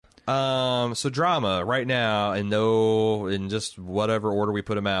So drama right now, in just whatever order we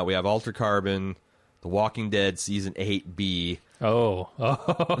put them out, we have Altered Carbon, The Walking Dead season 8B. Oh,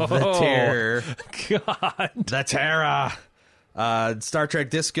 The Terror. God. The Terror. Star Trek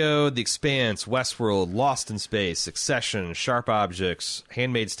Disco, The Expanse, Westworld, Lost in Space, Succession, Sharp Objects,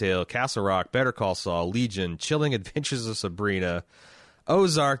 Handmaid's Tale, Castle Rock, Better Call Saul, Legion, Chilling Adventures of Sabrina,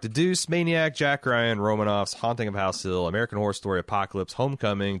 Ozark, The Deuce, Maniac, Jack Ryan, Romanoffs, Haunting of House Hill, American Horror Story, Apocalypse,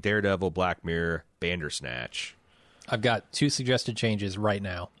 Homecoming, Daredevil, Black Mirror, Bandersnatch. I've got 2 suggested changes right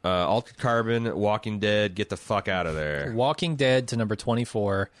now. Altered Carbon, Walking Dead, get the fuck out of there. Walking Dead to number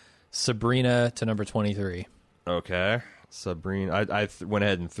 24, Sabrina to number 23. Okay. Sabrina. I went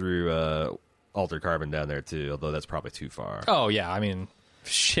ahead and threw Altered Carbon down there, too, although that's probably too far. Oh, yeah. I mean,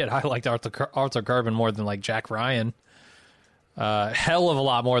 shit, I liked Altered Carbon more than, like, Jack Ryan. Hell of a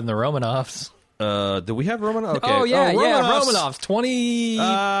lot more than the Romanoffs. Do we have Romanoffs? Okay. Oh, yeah, Romanoffs. 20...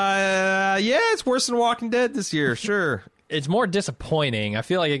 yeah, it's worse than Walking Dead this year, sure. It's more disappointing. I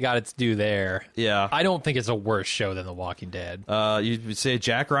feel like it got its due there. Yeah. I don't think it's a worse show than The Walking Dead. You would say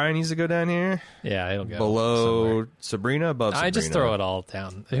Jack Ryan needs to go down here? Yeah, it'll go below somewhere. Sabrina, above Sabrina. I just throw it all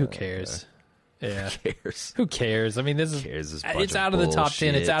down. Who cares? Okay. Yeah. Who cares? Who cares? I mean, this is it's out of the top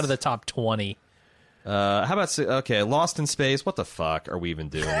 10. It's out of the top 20. How about Lost in Space? What the fuck are we even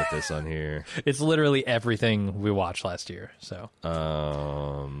doing with this on here? It's literally everything we watched last year. So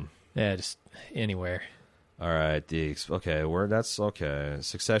yeah, just anywhere. All right, that's okay.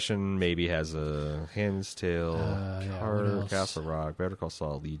 Succession maybe has a Handmaid's Tale, Castle Rock, Better Call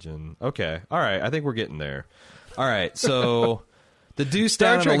Saul, Legion. Okay, all right, I think we're getting there. All right, so the Deuce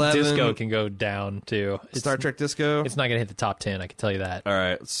Star down Trek 11. Disco can go down too. Star Trek Disco. It's not gonna hit the top 10. I can tell you that. All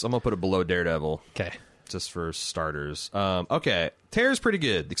right, so I'm gonna put it below Daredevil. Okay, just for starters. Okay, Terror's pretty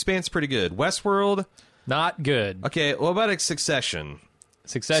good. The Expanse pretty good. Westworld, not good. Okay, what about Succession?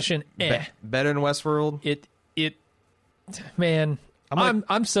 Succession, better than Westworld. Man,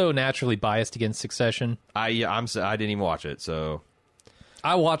 I'm so naturally biased against Succession. I didn't even watch it, so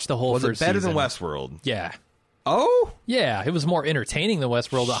I watched the whole. Was first it better season. than Westworld? Yeah. Oh, yeah. It was more entertaining than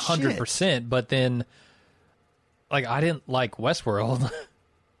Westworld, 100%. But then, like, I didn't like Westworld.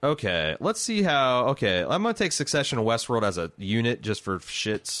 Okay, let's see how. Okay, I'm gonna take Succession and Westworld as a unit just for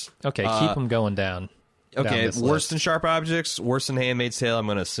shits. Okay, keep them going down. Okay, worse than Sharp Objects, worse than Handmaid's Tale. I'm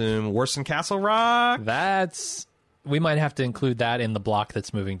gonna assume worse than Castle Rock. We might have to include that in the block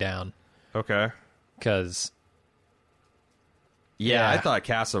that's moving down. Okay, because I thought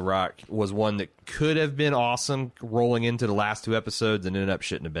Castle Rock was one that could have been awesome rolling into the last 2 episodes and ended up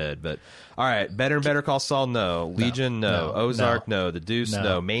shitting the bed. But all right, Better Call Saul, no. Legion, no. Ozark, no. The Deuce,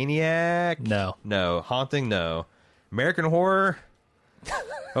 no. Maniac, no. Haunting, no. American Horror,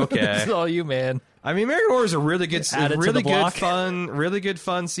 okay. This is all you, man. I mean, American Horror is a really good, really good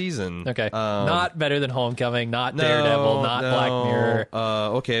fun season. Okay, not better than Homecoming, not Daredevil, not Black Mirror.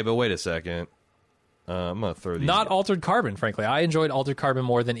 Okay, but wait a second. I'm gonna throw these. Not Altered Carbon, frankly. I enjoyed Altered Carbon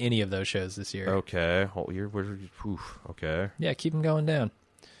more than any of those shows this year. Okay, okay. Yeah, keep them going down.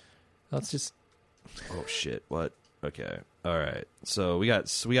 Let's just. Oh shit! What? Okay, all right. So we got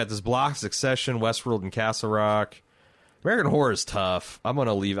this block: Succession, Westworld, and Castle Rock. American Horror is tough. I'm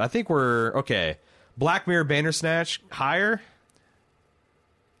gonna leave. I think we're okay. Black Mirror, Bandersnatch higher.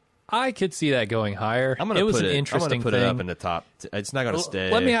 I could see that going higher. I'm gonna put it up in the top. It's not gonna stay.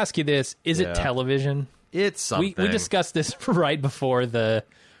 Let me ask you this: is it television? It's something. We discussed this right before the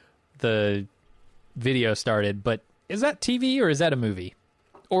video started, but is that TV or is that a movie,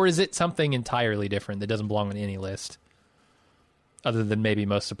 or is it something entirely different that doesn't belong on any list, other than maybe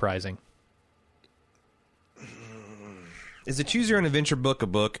most surprising? Is it Choose Your Own Adventure book a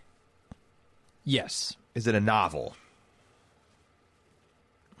book? Yes. Is it a novel?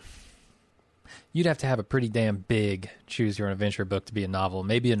 You'd have to have a pretty damn big Choose Your Own Adventure book to be a novel.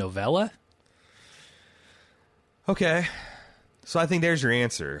 Maybe a novella? Okay. So I think there's your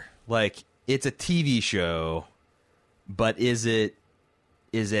answer. Like, it's a TV show, but is it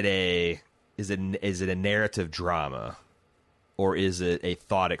a narrative drama? Or is it a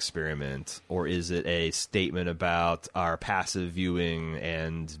thought experiment? Or is it a statement about our passive viewing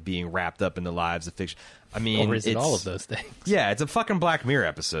and being wrapped up in the lives of fiction? I mean, or is it all of those things? Yeah, it's a fucking Black Mirror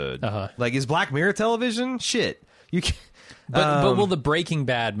episode. Uh-huh. Like, is Black Mirror television? Shit. You can, but will the Breaking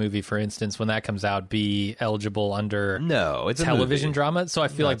Bad movie, for instance, when that comes out, be eligible under it's a television movie. drama? So I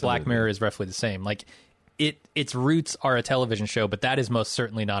feel like Black Mirror is roughly the same. Like, its roots are a television show, but that is most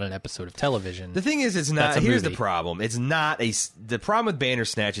certainly not an episode of television. The thing is, it's not. Here's the problem. It's not the problem with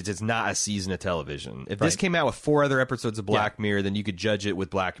Bandersnatch is it's not a season of television. If this came out with 4 other episodes of Black Mirror, then you could judge it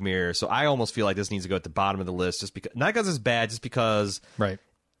with Black Mirror. So I almost feel like this needs to go at the bottom of the list, just because, not because it's bad, just because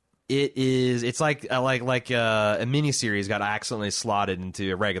It's like a miniseries got accidentally slotted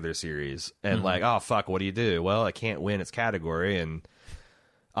into a regular series, and like, oh fuck, what do you do? Well, it can't win its category, and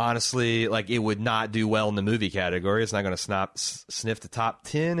honestly, like, it would not do well in the movie category. It's not going to sniff the top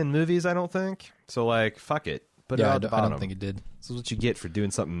 10 in movies, I don't think. So like, fuck it, put it at the bottom. I don't think it did. This is what you get for doing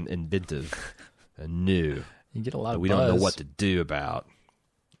something inventive and new. You get a lot of we buzz. don't know what to do about.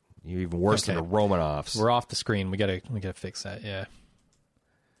 You're even worse than the Romanoffs. We're off the screen. We gotta fix that. Yeah.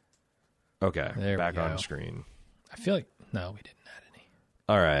 Okay, There back we go. on the screen. I feel like no, we didn't add any.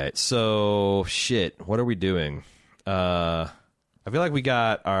 All right, so shit. What are we doing? I feel like we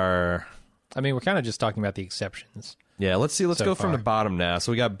got our. I mean, we're kind of just talking about the exceptions. Yeah, let's see. Let's So go from far. the bottom now.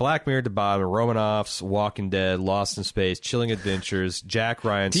 So we got Black Mirror at the bottom, Romanoffs, Walking Dead, Lost in Space, Chilling Adventures, Jack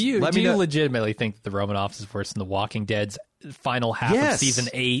Ryan. Do you Let me know- legitimately think that the Romanoffs is worse than The Walking Dead's final half of season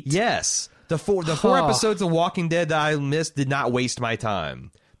 8? Yes. The four episodes of Walking Dead that I missed did not waste my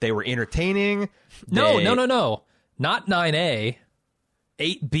time. They were entertaining. No. Not 9A,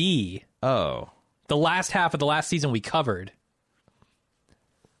 8B. Oh. The last half of the last season we covered.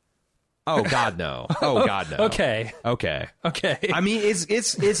 Oh God, no. Oh God, no. Okay. I mean,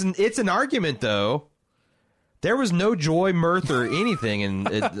 it's an argument though. There was no joy, mirth, or anything,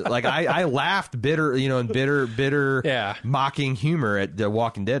 and like I laughed bitter Yeah. mocking humor at The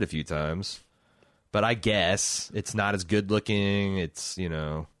Walking Dead a few times. But I guess it's not as good looking. It's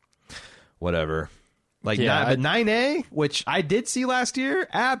whatever. Like, Yeah, but 9A, which I did see last year,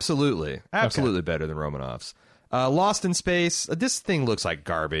 absolutely better than Romanoffs. Lost in Space. This thing looks like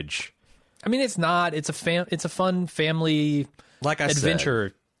garbage. I mean, it's not. It's a fun family Like I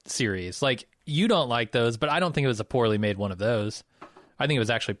adventure series. Like, you don't like those, but I don't think it was a poorly made one of those. I think it was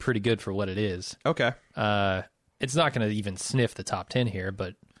actually pretty good for what it is. Okay. It's not going to even sniff the top 10 here,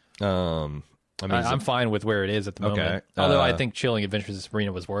 but I mean, I'm fine with where it is at the moment. Okay. Although I think Chilling Adventures of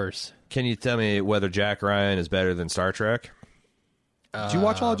Sabrina was worse. can you tell me whether Jack Ryan is better than Star Trek? Did you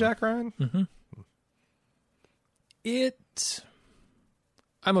watch all of Jack Ryan? Mm-hmm.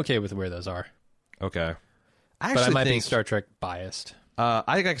 I'm okay with where those are, Okay. but I might be Star Trek biased.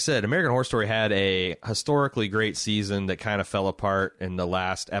 like I said, American Horror Story had a historically great season that kind of fell apart in the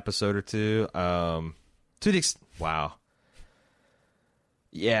last episode or two. Wow.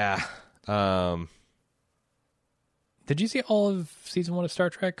 Yeah. Did you see all of season 1 of Star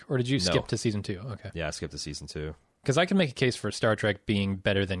Trek, or did you No. skip to season 2? Okay, Yeah, I skipped to season 2. because I can make a case for Star Trek being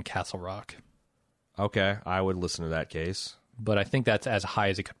better than Castle Rock, Okay, I would listen to that case. but I think that's as high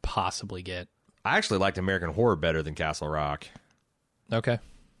as it could possibly get. I actually liked American Horror better than Castle Rock. Okay,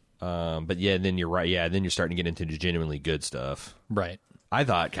 But yeah, then you're right. Yeah, then you're starting to get into genuinely good stuff. right. I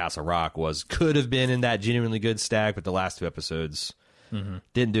thought Castle Rock could have been in that genuinely good stack, but the last 2 episodes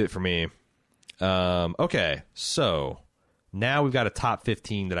didn't do it for me. Okay, so now we've got a top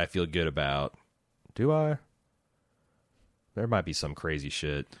 15 that I feel good about. Do I? There might be some crazy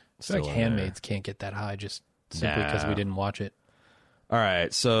shit. I feel like still in there. Handmaids can't get that high just simply because Nah. we didn't watch it. All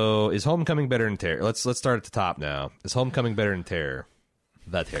right, so is Homecoming better than Terror? Let's start at the top now. Is Homecoming better than Terror?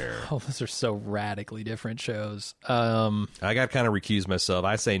 The Terror. Oh, those are so radically different shows. I got to kind of recuse myself.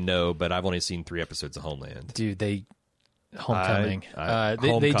 I say no, but I've only seen 3 episodes of Homeland. Dude, Homecoming. They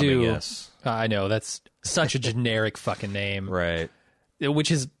Homecoming, do. yes. I know that's such a generic fucking name, Right.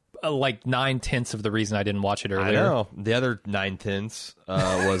 which is like 9/10 of the reason I didn't watch it earlier. I know. The other 9/10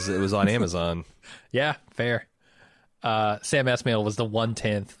 was on Amazon. Yeah, fair. Sam Esmail was the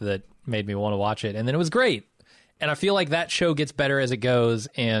 1/10 that made me want to watch it, and then it was great. And I feel like that show gets better as it goes,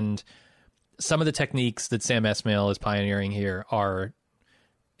 and some of the techniques that Sam Esmail is pioneering here are,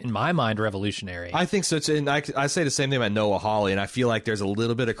 in my mind, revolutionary. I think so. And I say the same thing about Noah Hawley, and I feel like there's a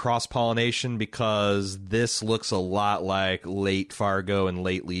little bit of cross-pollination because this looks a lot like late Fargo and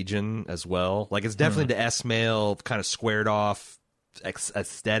late Legion as well. Like, it's definitely the Esmail kind of squared off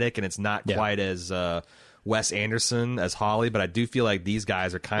aesthetic, and it's not Yeah. quite as Wes Anderson as Hawley, but I do feel like these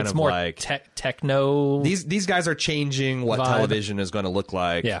guys are kind it's of more like techno. these guys are changing what vibe. television is going to look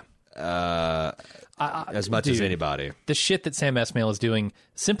like. Yeah. As much as Dude, anybody. the shit that Sam Esmail is doing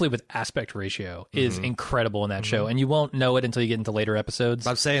simply with aspect ratio is incredible in that show, and you won't know it until you get into later episodes.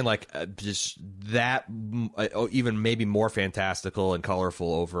 I'm saying like just that even maybe more fantastical and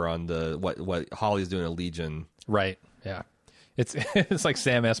colorful over on the what Hawley's doing at Legion. Right? Yeah. It's it's like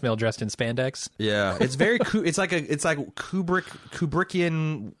Sam Esmail dressed in spandex. Yeah, it's very it's like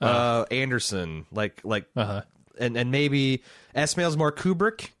Kubrickian Anderson like and maybe Esmail's more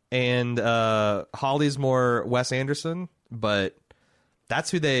Kubrick and Hawley's more Wes Anderson, but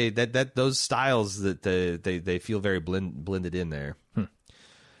that's who those styles that they feel very blended in there.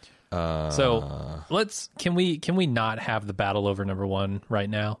 So can we not have the battle over number one right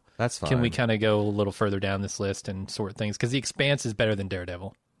now? That's fine. Can we kind of go a little further down this list and sort things? Because The Expanse is better than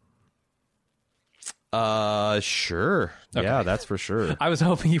Daredevil. Sure. Okay. Yeah, that's for sure. I was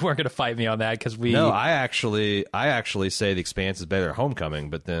hoping you weren't going to fight me on that because No, I actually say The Expanse is better than Homecoming,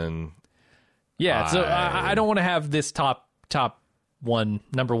 but then yeah. So I don't want to have this top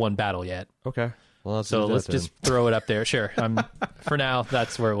number one battle yet. okay. Well, Let's just throw it up there. Sure. For now,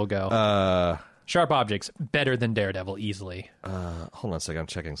 that's where we'll go. Sharp Objects better than Daredevil easily. hold on a second. I'm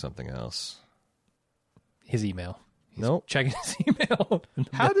checking something else. His email. Nope. Checking his email.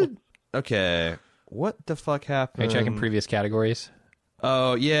 Okay. What the fuck happened? Are you checking previous categories?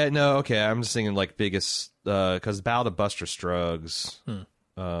 Oh, yeah, no, okay. I'm just thinking like biggest, because Battle of Buster Scruggs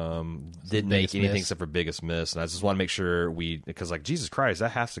didn't make anything except for biggest miss. And I just want to make sure because like, Jesus Christ,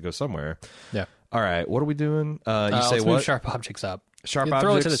 that has to go somewhere. Yeah. All right, what are we doing? You say let's what? move Sharp Objects up. Sharp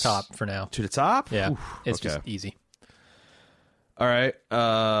Throw it to the Objects? top for now. To the top? Yeah. Oof, It's okay. just easy. All right.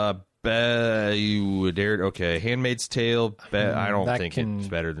 You dared. Okay, Handmaid's Tale. I don't think it's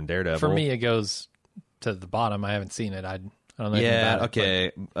better than Daredevil. For me, it goes to the bottom. I haven't seen it. I don't know anything Yeah. about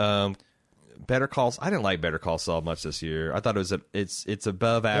it, Okay. Better Call. I didn't like Better Call Saul much this year. I thought it's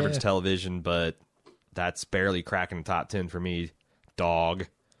above average television, but that's barely cracking the top 10 for me. Dog.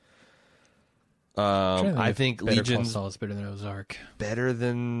 I think Better Call Legion's Saul is better than Ozark. better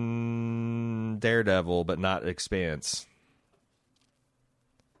than Daredevil, but not Expanse.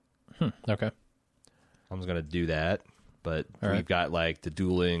 Okay. I'm just gonna do that, but All we've right. got like the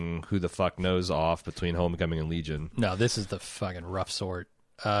dueling who the fuck knows off between Homecoming and Legion. No, this is the fucking rough sort.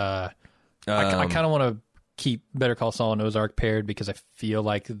 I kind of want to keep Better Call Saul and Ozark paired because I feel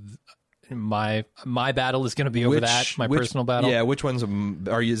like my battle is going to be over my personal battle. Yeah, which one's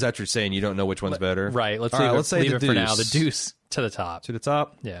are you? Is that what you're saying? You don't know which one's better, Right. Let's All leave right, it, let's say leave the it for now. The Deuce. Deuce to the top. To the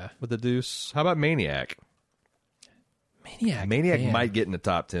top Yeah. with the Deuce. How about Maniac? Maniac. Maniac might get in the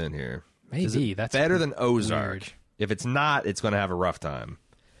top 10 here. Maybe. Is it That's better than Ozark. weird. If it's not, it's going to have a rough time.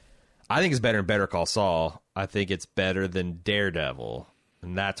 I think it's better than Better Call Saul. I think it's better than Daredevil,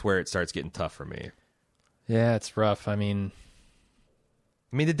 and that's where it starts getting tough for me. Yeah, it's rough. I mean,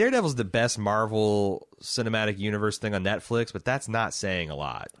 the Daredevil's the best Marvel Cinematic Universe thing on Netflix, but that's not saying a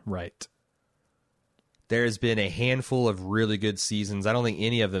lot. right. There's been a handful of really good seasons. I don't think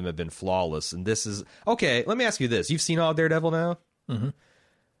any of them have been flawless, and this is... Okay, let me ask you this. You've seen all of Daredevil now? Mm-hmm.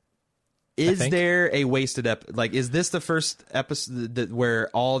 Is there a wasted is this the first episode where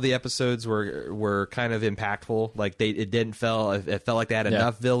all the episodes were kind of impactful? Like it felt like they had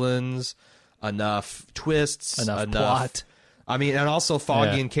enough villains, enough twists, Enough plot. And also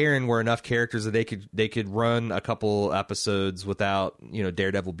Foggy and Karen were enough characters that they could run a couple episodes without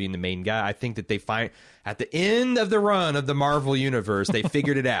Daredevil being the main guy. I think that they find at the end of the run of the Marvel universe, they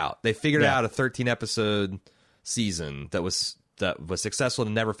figured it out. They figured out a 13 episode season that was successful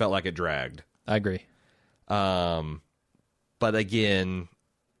and never felt like it dragged. I agree. But again,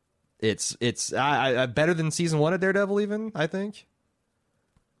 it's better than season 1 of Daredevil. Even I think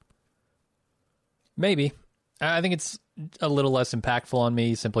Maybe. I think it's a little less impactful on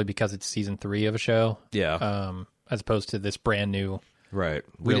me simply because it's season 3 of a show. Yeah. As opposed to this brand new. Right.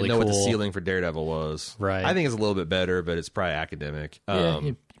 We Really didn't know what the cool. ceiling for Daredevil was. Right. I think it's a little bit better, but it's probably academic. Yeah,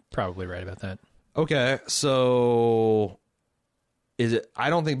 you're probably right about that. Okay, so I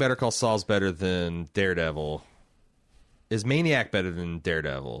don't think Better Call Saul's better than Daredevil. Is Maniac better than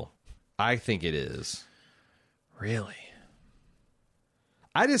Daredevil? I think it is. Really?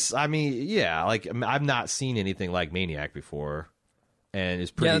 I've not seen anything like Maniac before. And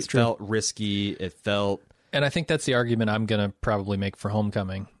it's pretty, that's it true. felt risky. It felt... And I think that's the argument I'm going to probably make for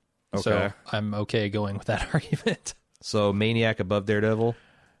Homecoming. Okay. So I'm okay going with that argument. So Maniac above Daredevil?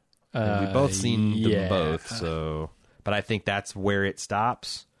 And we both seen them both, so... But I think that's where it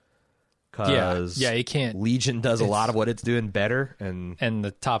stops. Because Yeah, you can't... Legion does a lot of what it's doing better. And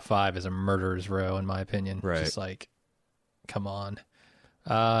the top 5 is a murderer's row, in my opinion. Right. Just like, come on.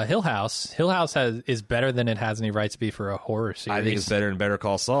 Hill House. Hill House is better than it has any right to be for a horror series. I think it's better than Better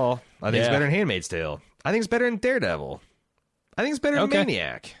Call Saul. I think it's better than Handmaid's Tale. I think it's better than Daredevil. I think it's better than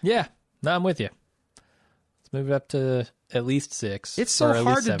Maniac. Yeah, no, I'm with you. Let's move it up to at least 6. It's so or at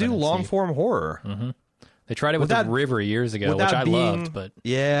hard least to 7 do and see. long-form horror. Mm-hmm. They tried it with The River years ago, which I loved, but...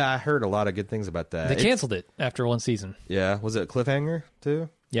 Yeah, I heard a lot of good things about that. They canceled it after one season. Yeah, was it a cliffhanger, too?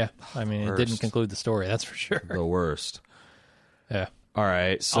 Yeah, I mean, it didn't conclude the story, that's for sure. The worst. Yeah. All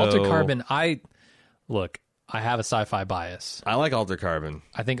right, so... Altered Carbon, I have a sci-fi bias. I like Altered Carbon.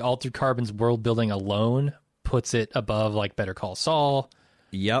 I think Altered Carbon's world building alone puts it above, like, Better Call Saul.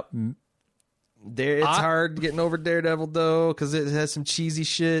 Yep. It's hard getting over Daredevil, though, because it has some cheesy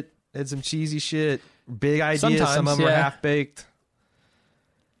shit. Had some cheesy shit. Big ideas. Sometimes, some of them were yeah. half baked.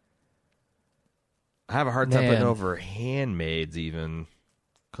 I have a hard time Man. putting over Handmaids even,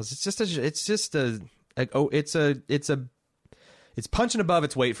 because it's punching above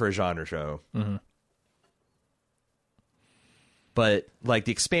its weight for a genre show. Mm-hmm. But like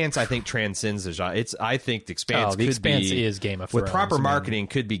The Expanse, I think transcends the genre. I think The Expanse. The could Expanse be, is Game of Thrones. with proper man. marketing,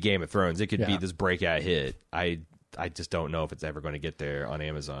 could be Game of Thrones. It could be Yeah. this breakout hit. I just don't know if it's ever going to get there on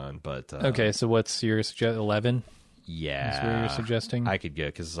Amazon. But Okay, so what's your 11? yeah, That's what you're suggesting? I could get,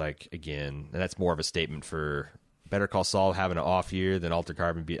 because like again, that's more of a statement for Better Call Saul having an off year than Altered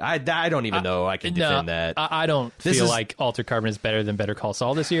Carbon. I don't even know I can defend that. I don't feel like Altered Carbon is better than Better Call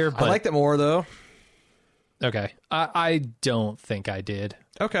Saul this year. But I liked it more though. okay, I don't think I did,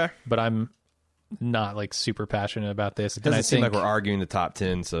 Okay, but I'm not like super passionate about this. it doesn't seem like we're arguing the top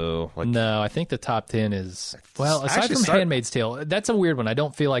 10. So like, No, I think the top 10 is, well, aside Actually, from Handmaid's Tale, that's a weird one. I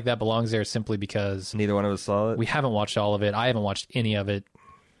don't feel like that belongs there simply because neither one of us saw it. we haven't watched all of it. I haven't watched any of it.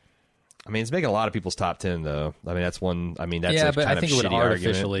 I mean, it's making a lot of people's top 10 though. I mean, that's one. I mean, that's Yeah, a but kind I think of it would shitty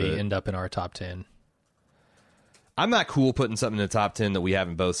artificially argument, end up in our top 10. I'm not cool putting something in the top 10 that we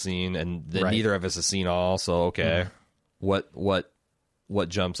haven't both seen and that Right. neither of us has seen all. So okay, what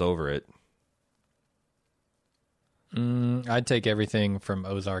jumps over it? I'd take everything from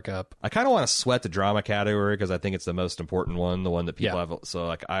Ozark up. I kind of want to sweat the drama category because I think it's the most important one, the one that people Yeah. have. So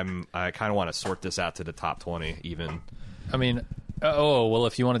like, I kind of want to sort this out to the top 20 even. I mean, oh well,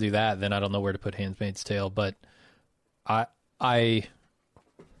 if you want to do that, then I don't know where to put Handmaid's Tale. But I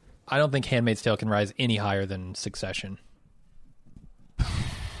don't think Handmaid's Tale can rise any higher than Succession.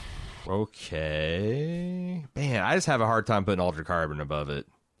 Okay, man, I just have a hard time putting Altered Carbon above it,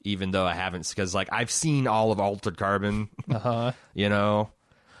 even though I haven't, because like I've seen all of Altered Carbon, you know,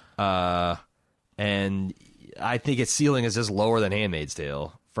 and I think its ceiling is just lower than Handmaid's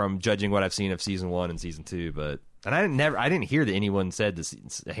Tale from judging what I've seen of season 1 and season 2. But and I didn't hear that anyone said this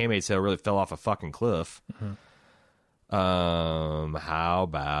Handmaid's Tale really fell off a fucking cliff. How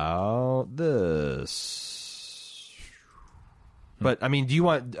about this? But I mean, do you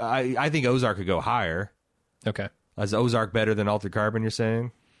want? I think Ozark could go higher. Okay. Is Ozark better than Altered Carbon? You're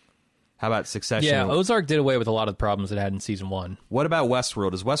saying? How about Succession? Yeah, Ozark did away with a lot of the problems it had in season 1. What about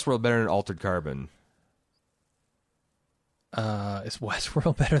Westworld? Is Westworld better than Altered Carbon? Is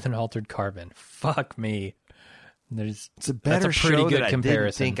Westworld better than Altered Carbon? Fuck me. It's a better that's a pretty show good that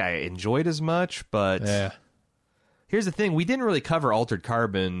comparison. I didn't think I enjoyed as much, but Yeah. here's the thing: we didn't really cover Altered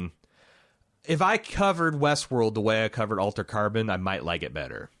Carbon. If I covered Westworld the way I covered Altered Carbon, I might like it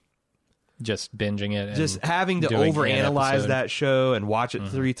better. Just binging it. And Just having to doing an overanalyze episode. that show and watch it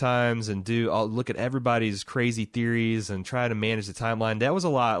 3 times and look at everybody's crazy theories and try to manage the timeline. That was a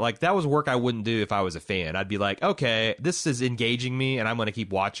lot. Like, that was work I wouldn't do if I was a fan. I'd be like, okay, this is engaging me and I'm going to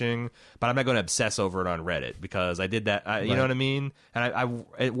keep watching, but I'm not going to obsess over it on Reddit because I did that. You know what I mean? And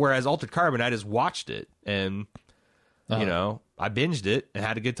whereas Altered Carbon, I just watched it and, you know, I binged it and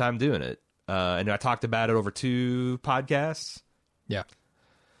had a good time doing it. And I talked about it over 2 podcasts. Yeah.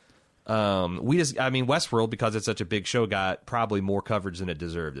 Westworld, because it's such a big show, got probably more coverage than it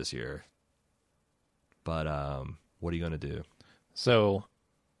deserved this year. But what are you going to do? So,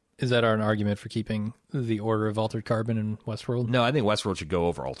 is that an argument for keeping the order of Altered Carbon and Westworld? No, I think Westworld should go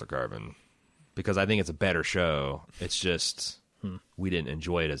over Altered Carbon because I think it's a better show. It's just we didn't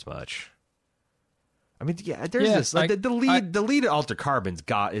enjoy it as much. I mean, yeah, there's this. Like, the lead at Altered Carbon's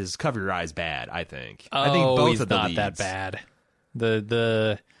is Cover Your Eyes bad. I think. I think both he's of the not leads. that bad.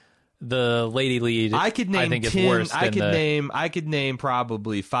 The lady lead. I could name I think 10. is worse I than could name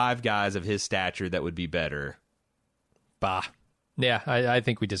probably 5 guys of his stature that would be better. Bah. Yeah, I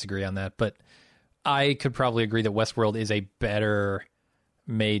think we disagree on that, but I could probably agree that Westworld is a better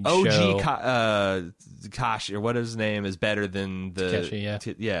made show. OG Kashi, or what his name, is better than the Takeshi, yeah.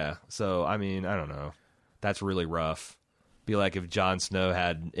 yeah. So I mean, I don't know. That's really rough. Be like if Jon Snow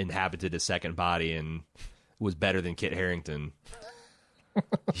had inhabited a second body and was better than Kit Harington.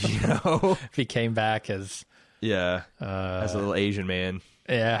 You know, If he came back as as a little Asian man,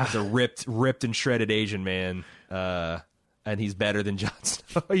 yeah, a ripped and shredded Asian man. And he's better than Jon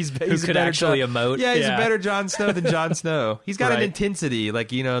Snow. He's who a could better actually Jon- emote. Yeah, he's a better Jon Snow than Jon Snow. He's got an Right. intensity,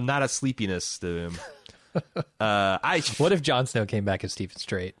 like, you know, not a sleepiness to him. What if Jon Snow came back as Stephen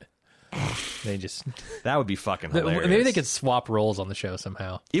Strait? They just That would be fucking hilarious. maybe they could swap roles on the show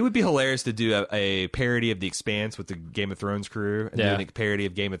somehow. It would be hilarious to do a parody of The Expanse with the Game of Thrones crew, and Yeah. doing a parody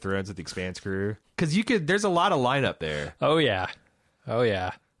of Game of Thrones with The Expanse crew. Because there's a lot of lineup there. Oh yeah.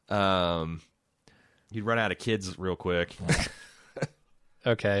 You'd run out of kids real quick.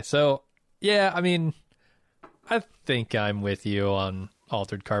 Okay, so yeah, I mean, I think I'm with you on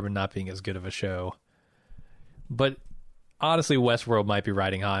Altered Carbon not being as good of a show. But honestly, Westworld might be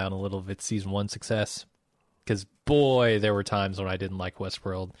riding high on a little of its season 1 success. Because, boy, there were times when I didn't like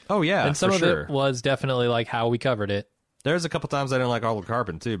Westworld. Oh, yeah, and some for of sure. it was definitely like how we covered it. There's a couple times I didn't like Altered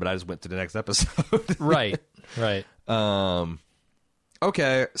Carbon, too, but I just went to the next episode. Right.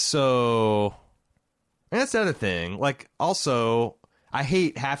 Okay, so... And that's the other thing. Like, also... I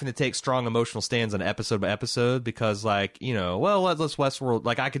hate having to take strong emotional stands on episode by episode because, like, you know, well, let's Westworld.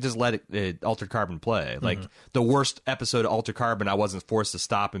 Like, I could just let Altered Carbon play. Like, the worst episode of Altered Carbon, I wasn't forced to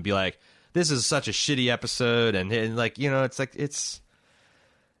stop and be like, this is such a shitty episode. And like, you know, it's like, it's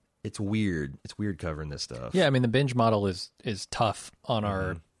weird. It's weird covering this stuff. Yeah, I mean, the binge model is tough on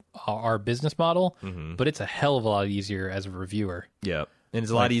our business model, but it's a hell of a lot easier as a reviewer. Yeah. And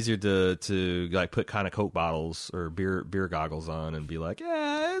it's a lot easier to like put kind of Coke bottles or beer goggles on and be like,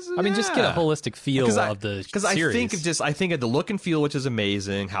 just get a holistic feel of the series. I think of the look and feel, which is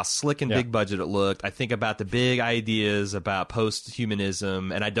amazing, how slick and big budget it looked. I think about the big ideas about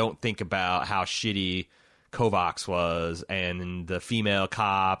post-humanism, and I don't think about how shitty Kovacs was and the female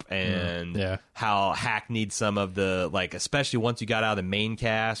cop and how hackneyed some of the, like, especially once you got out of the main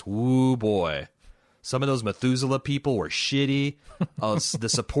cast. Woo boy. Some of those Methuselah people were shitty. The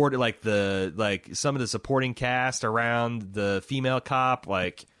support, some of the supporting cast around the female cop,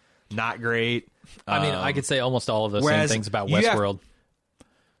 like, not great. I mean, I could say almost all of those same things about Westworld.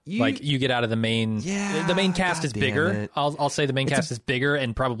 You get out of the main, the main cast is bigger. I'll say the main cast is bigger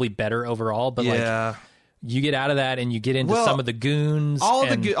and probably better overall. But like, you get out of that and you get into some of the goons, all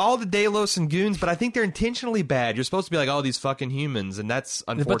the Delos and goons. But I think they're intentionally bad. You're supposed to be like, oh, these fucking humans, and that's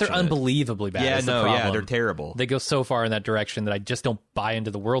unfortunate. But they're unbelievably bad. They're terrible. They go so far in that direction that I just don't buy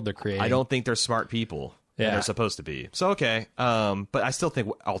into the world they're creating. I don't think they're smart people. Yeah, they're supposed to be. So okay, but I still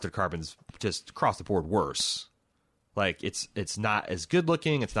think Altered Carbon's just across the board worse. Like, it's not as good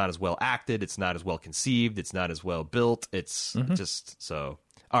looking. It's not as well acted. It's not as well conceived. It's not as well built. It's just so.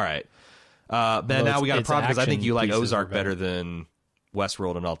 All right. Now we got a problem because I think you like Ozark better than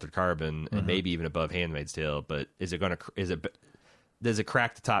Westworld and Altered Carbon, and maybe even above Handmaid's Tale. But does it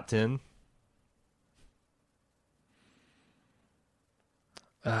crack the top 10?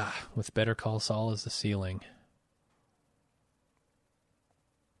 With Better Call Saul as the ceiling.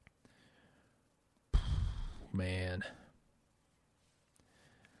 Man,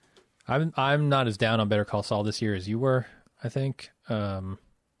 I'm not as down on Better Call Saul this year as you were, I think.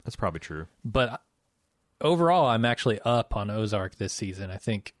 That's probably true. But overall, I'm actually up on Ozark this season. I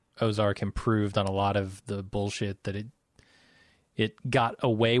think Ozark improved on a lot of the bullshit that it got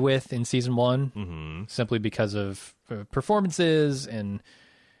away with in season 1, simply because of performances and,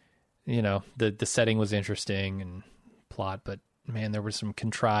 you know, the setting was interesting and plot. But man, there was some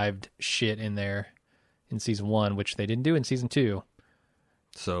contrived shit in there in season 1, which they didn't do in season 2.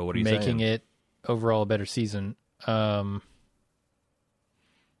 So what are you saying? Making it overall a better season.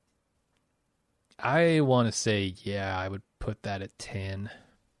 I want to say, I would put that at 10.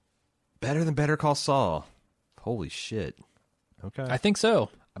 Better than Better Call Saul. Holy shit. Okay. I think so.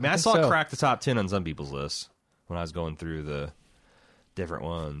 I mean, I saw it crack the top 10 on some people's lists when I was going through the different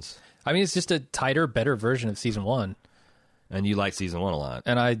ones. I mean, it's just a tighter, better version of season 1. And you like season 1 a lot.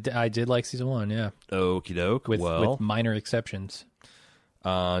 And I did like season 1, yeah. Okie doke. With minor exceptions.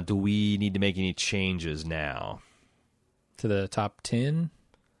 Do we need to make any changes now? To the top 10?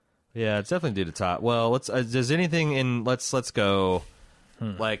 Yeah, it's definitely due to top. Well, does anything in, let's go,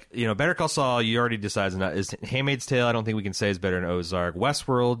 like, you know, Better Call Saul, you already decided not, is Handmaid's Tale, I don't think we can say is better than Ozark.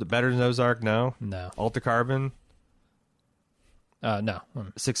 Westworld, better than Ozark? No. Altered Carbon? No.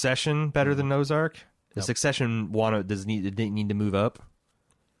 Succession, better than Ozark? Does Succession does it need to move up?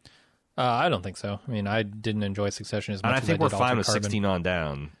 I don't think so. I mean, I didn't enjoy Succession as much and as I think I we're did fine Altered with Carbon. 16 on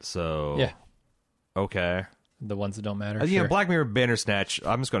down, so. Yeah. Okay. The ones that don't matter. You know, Black Mirror Bandersnatch,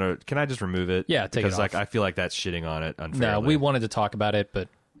 can I just remove it? Yeah, take it off. Because, like, I feel like that's shitting on it unfairly. No, we wanted to talk about it, but...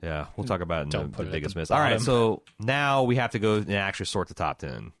 Yeah, we'll talk about it in the biggest miss. All bottom. right, so now we have to go and actually sort the top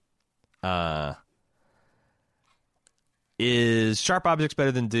 10. Is Sharp Objects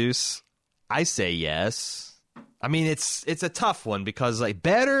better than Deuce? I say yes. I mean, it's a tough one because, like,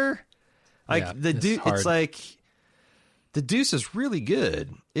 better... Like, it's like... The Deuce is really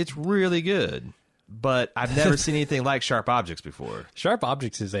good. It's really good. But I've never seen anything like Sharp Objects before. Sharp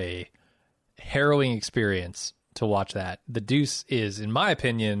Objects is a harrowing experience to watch that. The Deuce is, in my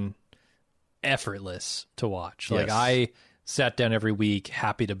opinion, effortless to watch. Yes. Like, I sat down every week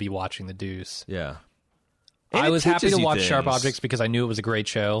happy to be watching The Deuce. Yeah. I was happy to watch Sharp Objects because I knew it was a great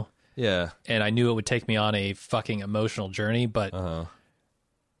show. Yeah. And I knew it would take me on a fucking emotional journey, but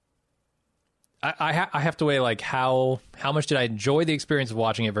I have to weigh like how much did I enjoy the experience of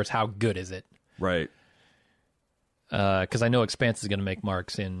watching it versus how good is it? Right. Because I know Expanse is going to make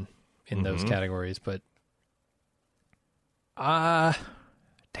marks in those categories, but damn.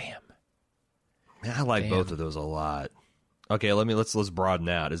 Man, I like both of those a lot. Okay, let's broaden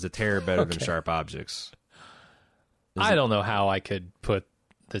out. Is The Terror better than Okay. Sharp Objects? I don't know how I could put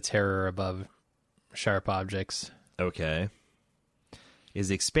The Terror above Sharp Objects. Okay. Is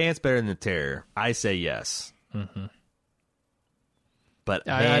The Expanse better than The Terror? I say yes. Mm-hmm. But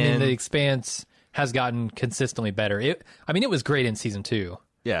I mean, The Expanse has gotten consistently better. It was great in season 2.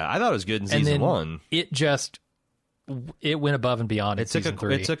 yeah, I thought it was good in And season then 1. It went above and beyond in season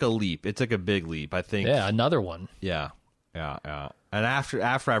 3. It took a leap. It took a big leap. I think. Yeah, another one. Yeah. And after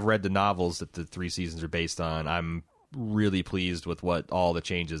I've read the novels that the 3 seasons are based on, I'm really pleased with all the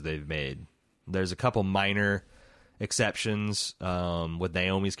changes they've made. There's a couple minor exceptions with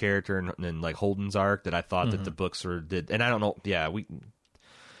Naomi's character and like Holden's arc that I thought that the books did, and I don't know. Yeah,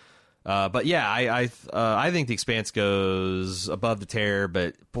 but yeah, I think The Expanse goes above The Terror,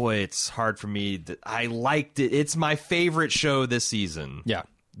 but boy, it's hard for me. I liked it. It's my favorite show this season. Yeah.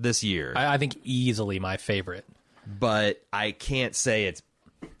 This year. I think easily my favorite. But I can't say it's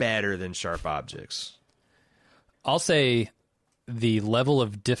better than Sharp Objects. I'll say the level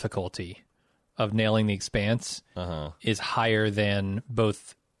of difficulty of nailing The Expanse is higher than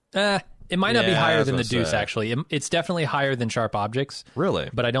both. It might not be Yeah, higher that's than what The I Deuce, said. actually. It's definitely higher than Sharp Objects. Really?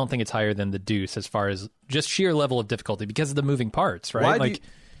 But I don't think it's higher than The Deuce as far as just sheer level of difficulty because of the moving parts, right? Why do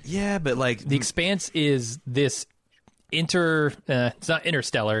yeah, but like The Expanse is this it's not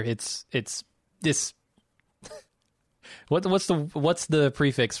interstellar. It's this. What's the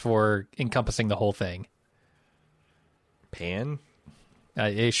prefix for encompassing the whole thing? Pan?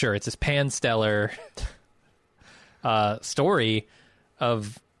 Sure, it's this panstellar story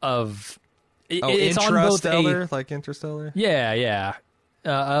of it's on both like Interstellar? yeah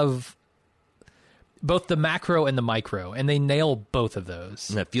of both the macro and the micro, and they nail both of those.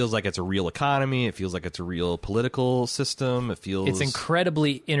 And it feels like it's a real economy. It feels like it's a real political system. It feels It's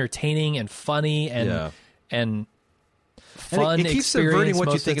incredibly entertaining and funny and And fun. it keeps experience subverting what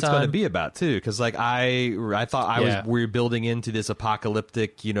you most think of it's the going to time. be about too. Because like I thought we were building into this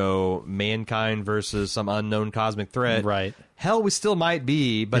apocalyptic, mankind versus some unknown cosmic threat. Right. Hell, we still might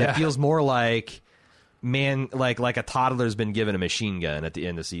be, but Yeah. it feels more like like a toddler's been given a machine gun at the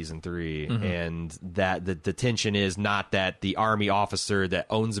end of season 3, and that the tension is not that the army officer that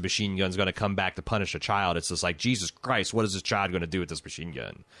owns the machine gun is going to come back to punish a child. It's just like, Jesus Christ, what is this child going to do with this machine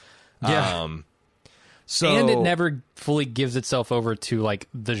gun? Yeah. So And it never fully gives itself over to like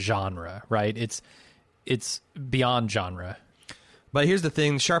the genre, right? It's beyond genre. But here's the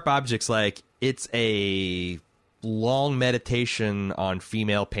thing, Sharp Objects, like, it's a long meditation on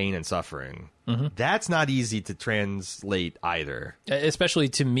female pain and suffering. That's not easy to translate either. Especially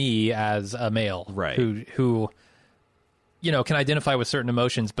to me as a male, Right. Who can identify with certain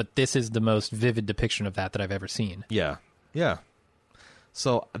emotions, but this is the most vivid depiction of that I've ever seen. Yeah.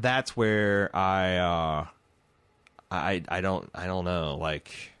 So that's where I don't know.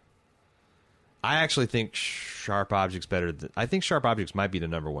 Like, I actually think Sharp Objects I think Sharp Objects might be the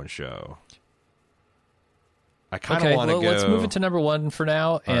number 1 show. I kind of want to go. Let's move it to number 1 for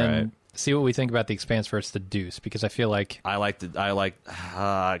now and right. see what we think about The Expanse versus The Deuce, because I feel like God,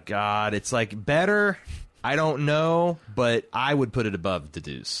 it's like better. I don't know, but I would put it above The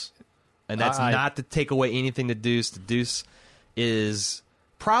Deuce. And that's not to take away anything to Deuce. The Deuce is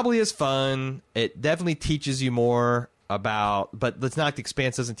probably as fun. It definitely teaches you more about, but let's not, The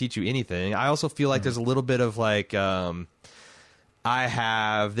Expanse doesn't teach you anything. I also feel like there's a little bit of like, this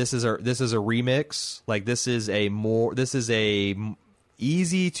is a remix. Like this is a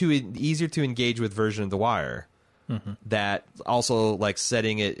easier to engage with version of The Wire. That also like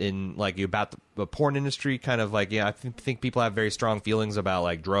setting it in like about the porn industry, kind of like, I think people have very strong feelings about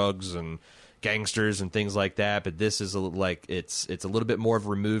like drugs and gangsters and things like that, but this is it's a little bit more of a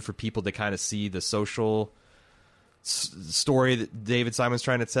remove for people to kind of see the social story that David Simon's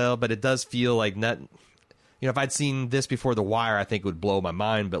trying to tell. But it does feel like not, if I'd seen this before The Wire, I think it would blow my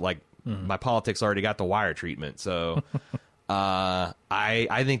mind, but like my politics already got The Wire treatment. So I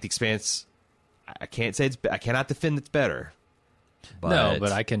think The Expanse, I cannot defend it's better. no,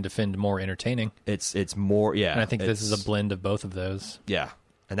 but I can defend more entertaining. It's more, yeah. And I think this is a blend of both of those. Yeah.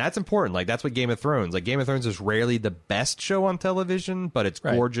 And that's important. Like, that's what Game of Thrones. Like, Game of Thrones is rarely the best show on television, but it's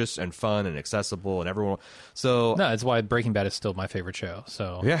gorgeous and fun and accessible, and everyone. So no, that's why Breaking Bad is still my favorite show.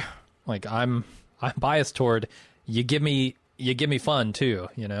 So yeah, like I'm biased toward you give me fun too.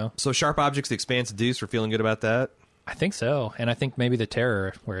 So Sharp Objects, The Expanse, Deuce. We're feeling good about that. I think so, and I think maybe the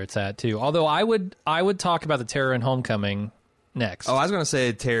Terror where it's at too. Although I would talk about the Terror and Homecoming next. Oh, I was going to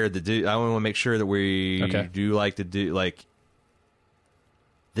say Terror. I want to make sure that we do like to do like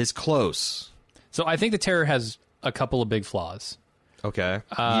this close. So I think the Terror has a couple of big flaws. Okay.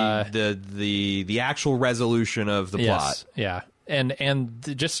 The actual resolution of the plot. Yeah. And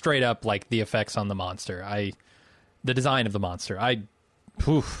just straight up like the effects on the monster. The design of the monster. I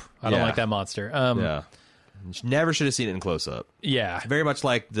don't like that monster. Yeah. Never should have seen it in close up. Yeah. It's very much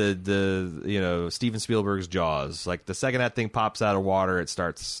like the Steven Spielberg's Jaws. Like the second that thing pops out of water, it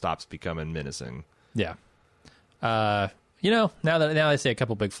stops becoming menacing. Yeah. Now that I say a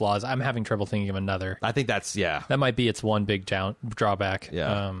couple big flaws, I'm having trouble thinking of another. I think that might be its one big drawback.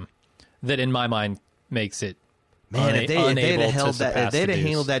 Yeah. That in my mind makes it if they'd unable to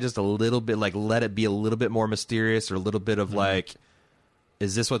handled that just a little bit, like let it be a little bit more mysterious or a little bit of like,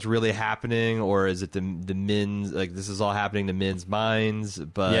 is this what's really happening, or is it the men's, like this is all happening to men's minds?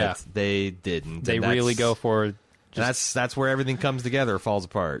 But they didn't. They really go for that's where everything comes together, falls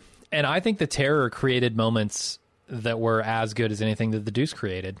apart. And I think the Terror created moments that were as good as anything that the Deuce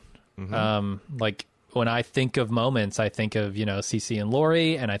created. Like when I think of moments, I think of Cece and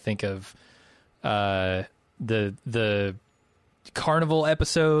Laurie, and I think of the carnival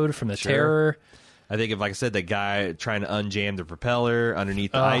episode from the Terror. I think of, like I said, the guy trying to unjam the propeller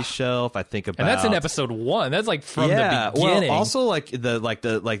underneath the ice shelf. I think about, and that's in episode 1. That's like from the beginning. Well, also like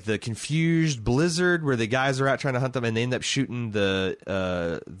the confused blizzard where the guys are out trying to hunt them and they end up shooting the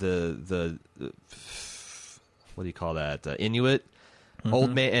what do you call that? Inuit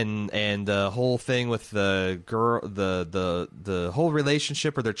old man, and the whole thing with the girl, the whole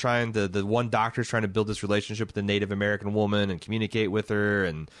relationship where they're trying to, the one doctor's trying to build this relationship with the Native American woman and communicate with her,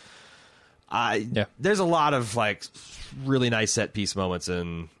 and there's a lot of like really nice set piece moments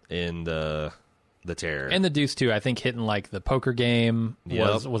in the Terror. And the Deuce too. I think hitting like the poker game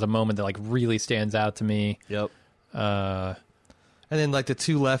was a moment that like really stands out to me. Yep. And then like the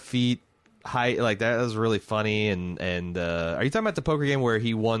two left feet height, like that was really funny. And are you talking about the poker game where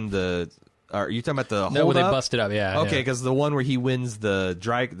he won the? Are you talking about the hold where they up? busted up? Yeah. Okay, because the one where he wins the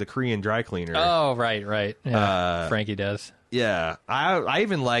Korean dry cleaner. Oh, right. Yeah, Frankie does. Yeah, I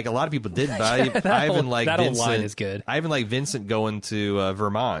even like, a lot of people didn't, but I even like that Vincent. Line is good. I even like Vincent going to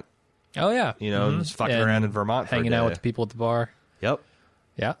Vermont. Oh yeah, just fucking around in Vermont, hanging out with the people at the bar. Yep.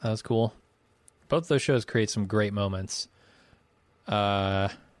 Yeah, that was cool. Both those shows create some great moments. I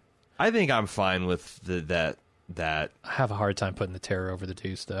think I'm fine with that. I have a hard time putting the Terror over the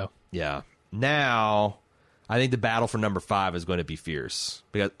Deuce, though. Yeah. Now, I think the battle for number 5 is going to be fierce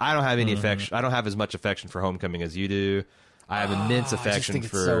because I don't have any affection. I don't have as much affection for Homecoming as you do. I have immense affection I just think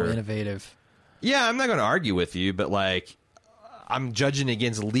for. It's so innovative. Yeah, I'm not going to argue with you, but like, I'm judging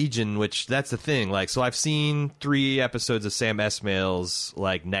against Legion, which that's the thing. Like, so I've seen 3 episodes of Sam Esmail's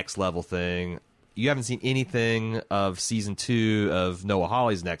like Next Level thing. You haven't seen anything of season 2 of Noah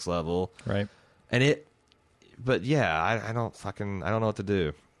Hawley's Next Level, right? But yeah, I don't know what to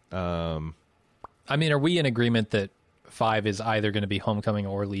do. I mean, are we in agreement that 5 is either going to be Homecoming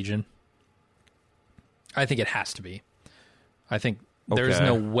or Legion? I think it has to be. I think there's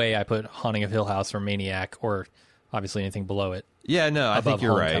no way I put Haunting of Hill House or Maniac or obviously anything below it. Yeah, no, I think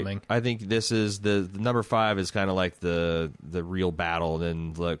you're Homecoming. Right. I think this is the number 5 is kind of like the real battle.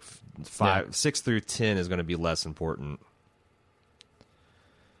 Then like 6 through 10 is going to be less important.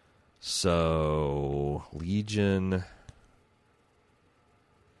 So Legion,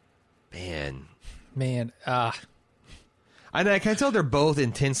 man, I can tell they're both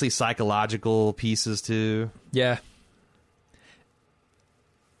intensely psychological pieces too. Yeah.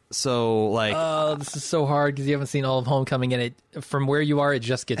 So like, oh, this is so hard because you haven't seen all of Homecoming, and it from where you are, it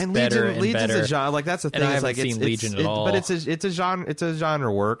just gets better and Legion's better. A genre, like that's the thing. And I haven't like, seen Legion at all, but it's a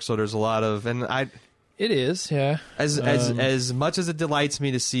genre work. So there's a lot of It is, yeah. As much as it delights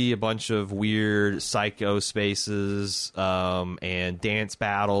me to see a bunch of weird psycho spaces, and dance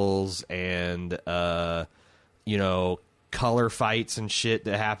battles, and color fights and shit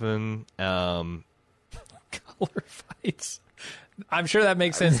that happen. Color fights. I'm sure that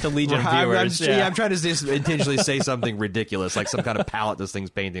makes sense to Legion viewers. I'm trying to just intentionally say something ridiculous, like some kind of palette this thing's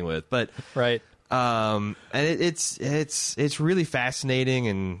painting with, but right. And it's really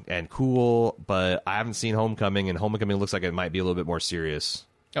fascinating and cool, but I haven't seen Homecoming, and Homecoming looks like it might be a little bit more serious.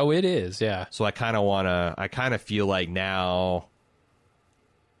 Oh, it is, yeah. So I kind of feel like now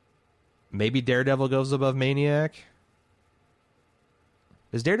maybe Daredevil goes above Maniac.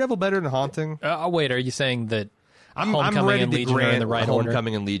 Is Daredevil better than Haunting? Wait, are you saying that I'm Homecoming ready and to Legion are in the right order?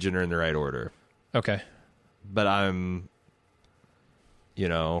 Homecoming and Legion are in the right order. Okay. But I'm,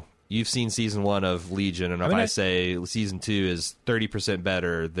 you've seen season 1 of Legion, and if I say season 2 is 30%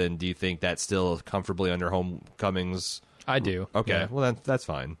 better, then do you think that's still comfortably under Homecoming's? I do. Okay, yeah. well that's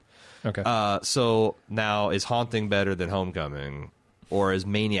fine. Okay. So now, is Haunting better than Homecoming, or is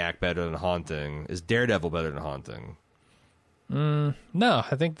Maniac better than Haunting? Is Daredevil better than Haunting? No,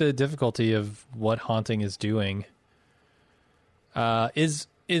 I think the difficulty of what Haunting is doing is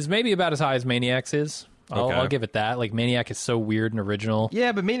maybe about as high as Maniac's is. I'll give it that. Like, Maniac is so weird and original.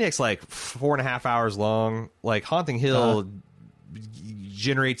 Yeah, but Maniac's like 4.5 hours long. Like, Haunting Hill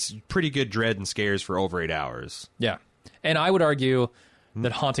generates pretty good dread and scares for over 8 hours. Yeah. And I would argue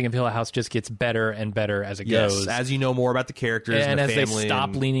that Haunting of Hill House just gets better and better as it goes. As you know more about the characters and the as family. they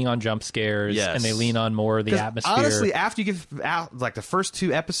stop leaning on jump scares and they lean on more of the atmosphere. Honestly, after you give out like the first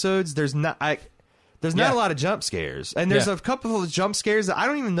 2 episodes, there's not a lot of jump scares. And there's a couple of jump scares that I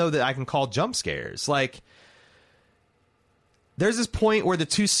don't even know that I can call jump scares. Like, there's this point where the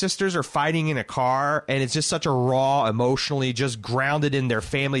 2 sisters are fighting in a car, and it's just such a raw, emotionally just grounded in their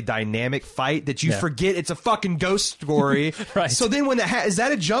family dynamic fight that you forget it's a fucking ghost story. Right. So then, when is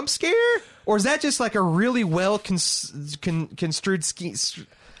that a jump scare, or is that just like a really well construed scheme?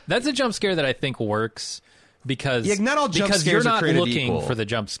 That's a jump scare that I think works because not all jump scares you're not are created looking equal. for the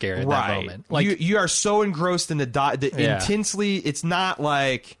jump scare at that moment. Like, you are so engrossed in the intensely. It's not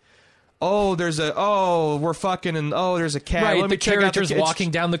like, we're fucking, and there's a cat. Right, Let me the check out character's walking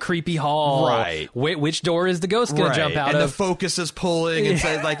down the creepy hall. Right. Which door is the ghost going to jump out and of? the focus is pulling. And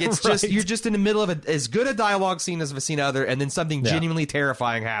so, like, it's just, you're just in the middle of as good a dialogue scene as I've seen other, and then something genuinely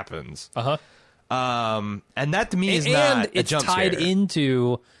terrifying happens. And that to me is not a jump scare. And it's tied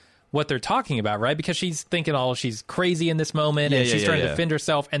into what they're talking about, right? Because she's thinking, she's crazy in this moment, and she's trying to defend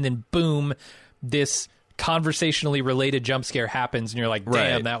herself, and then boom, this conversationally related jump scare happens, and you're like,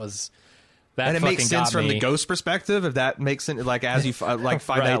 damn, that was... And it makes sense from the ghost perspective, if that makes sense, like, as you find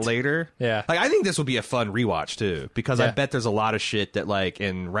out later. Yeah. Like, I think this will be a fun rewatch, too, because I bet there's a lot of shit that, like,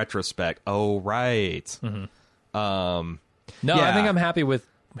 in retrospect, I think I'm happy with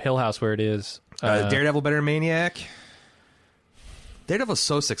Hill House where it is. Daredevil better than Maniac? Daredevil's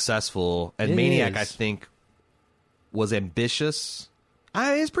so successful, and Maniac, I think, was ambitious.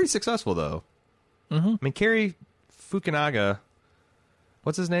 It's pretty successful, though. I mean, Cary Fukunaga...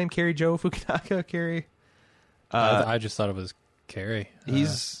 What's his name? Cary Joe Fukunaga? Cary? I just thought it was Cary.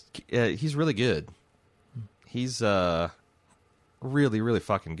 He's really good. He's really, really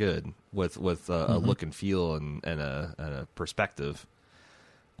fucking good with a look and feel and a perspective.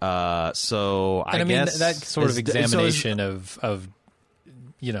 So I guess that sort of examination of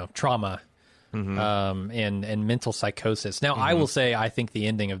trauma and mental psychosis. Now, I will say I think the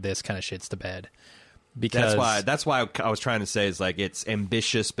ending of this kind of shits the bed. Because that's why I was trying to say is like it's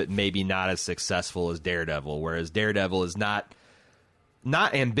ambitious but maybe not as successful as Daredevil, whereas Daredevil is not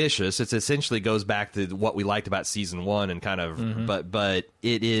ambitious. It essentially goes back to what we liked about season 1 and kind of but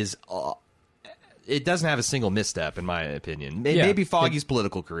it is it doesn't have a single misstep in my opinion. Maybe Foggy's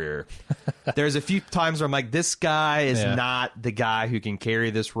political career. There's a few times where I'm like, this guy is not the guy who can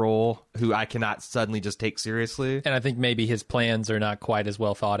carry this role, who I cannot suddenly just take seriously. And I think maybe his plans are not quite as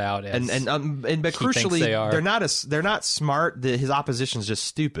well thought out as but crucially, they're not smart. His opposition is just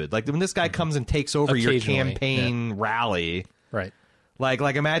stupid. Like when this guy comes and takes over your campaign rally, right?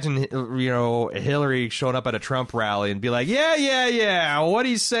 Like imagine, Hillary showing up at a Trump rally and be like, yeah, what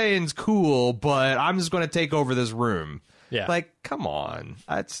he's saying's cool, but I'm just going to take over this room. Yeah. Like, come on.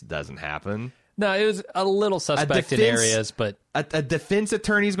 That doesn't happen. No, it was a little suspect in areas, but... A defense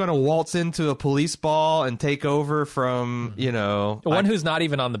attorney's going to waltz into a police ball and take over from, One who's not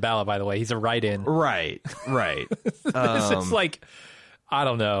even on the ballot, by the way. He's a write-in. Right. It's like, I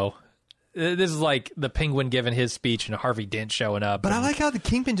don't know. This is like the Penguin giving his speech and Harvey Dent showing up. But I like how the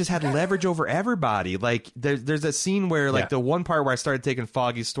Kingpin just had leverage over everybody. Like, there's a scene where, like, the one part where I started taking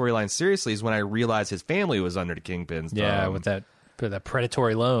Foggy's storyline seriously is when I realized his family was under the Kingpin's thumb. Yeah, with that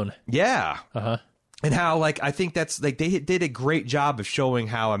predatory loan. Yeah. And how, like, I think that's, like, they did a great job of showing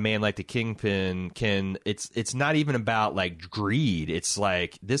how a man like the Kingpin can, it's not even about, like, greed. It's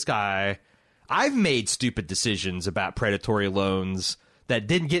like, this guy, I've made stupid decisions about predatory loans that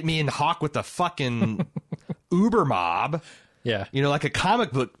didn't get me in hock with the fucking Uber mob. Yeah. Like a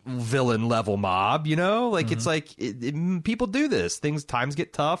comic book villain level mob, Like, it's like, people do this. Times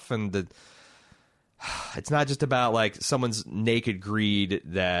get tough, and it's not just about, like, someone's naked greed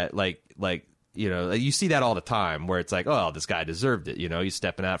that, like, you see that all the time where it's like, oh, this guy deserved it. He's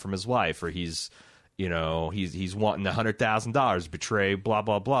stepping out from his wife, or he's wanting $100,000, betray, blah,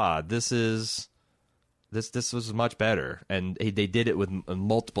 blah, blah. This was much better, and they did it with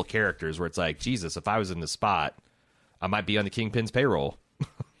multiple characters where it's like, Jesus, if I was in the spot, I might be on the Kingpin's payroll.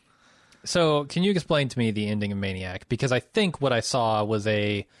 So, can you explain to me the ending of Maniac? Because I think what I saw was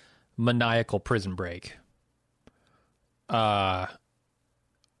a maniacal prison break,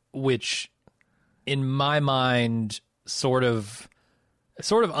 which, in my mind, sort of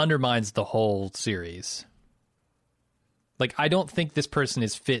undermines the whole series. Like, I don't think this person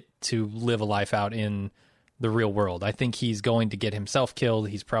is fit to live a life out in the real world. I think he's going to get himself killed.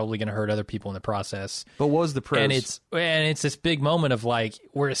 He's probably going to hurt other people in the process. But what was the pros? And it's this big moment of like,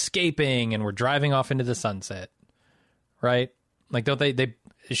 we're escaping and we're driving off into the sunset, right? Like, don't they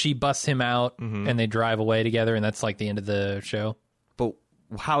she busts him out and they drive away together, and that's like the end of the show. But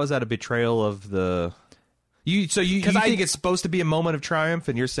how is that a betrayal of the? You think it's supposed to be a moment of triumph,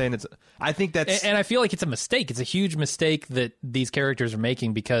 and you're saying it's? I think that's, and I feel like it's a mistake. It's a huge mistake that these characters are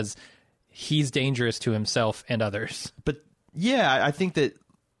making because he's dangerous to himself and others. But yeah, I think that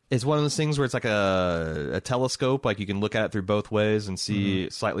it's one of those things where it's like a telescope, like you can look at it through both ways and see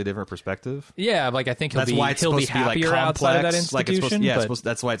slightly different perspective. Yeah, like I think he'll That's be why it's he'll be supposed to be like happier outside of that complex. Like institution. it's supposed,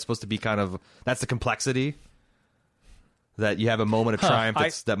 that's why it's supposed to be kind of, that's the complexity. That you have a moment of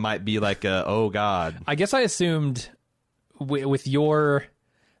triumph that might be like, oh God. I guess I assumed with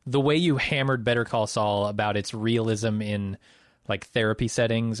the way you hammered Better Call Saul about its realism in like therapy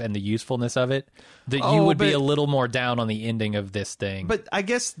settings and the usefulness of it, that you would be a little more down on the ending of this thing. But I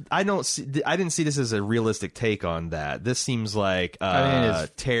guess I didn't see this as a realistic take on that. This seems like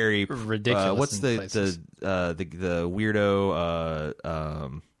Terry ridiculous. What's the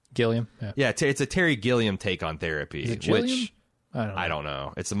weirdo? Gilliam. Yeah, it's a Terry Gilliam take on therapy. Is it Gilliam? Which I don't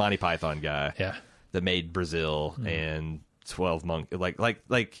know. It's the Monty Python guy. Yeah. That made Brazil and 12 Monk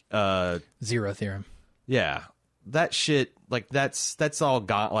like Zero Theorem. Yeah. That shit, like that's all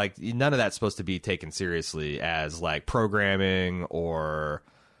gone. Like none of that's supposed to be taken seriously as like programming or,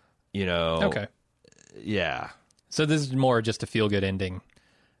 Okay. Yeah. So this is more just a feel good ending.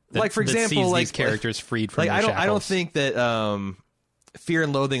 Like for example, sees like these characters freed from like their I don't shackles. think that Fear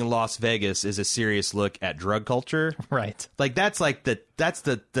and Loathing in Las Vegas is a serious look at drug culture. Right. Like that's the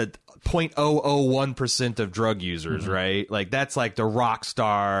 0.001% of drug users, right? Like that's like the rock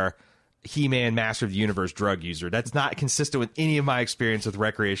star He-Man Master of the Universe drug user. That's not consistent with any of my experience with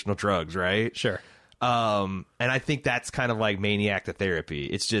recreational drugs, right? Sure. And I think that's kind of like Maniac the Therapy.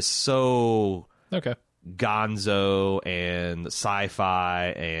 It's just so Okay. gonzo and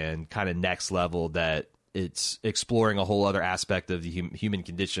sci-fi and kind of next level that it's exploring a whole other aspect of the human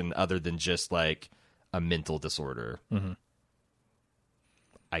condition other than just like a mental disorder.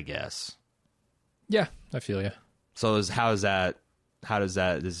 I guess. Yeah, I feel you. So does that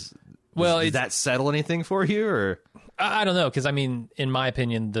settle anything for you, or? I don't know, because I mean, in my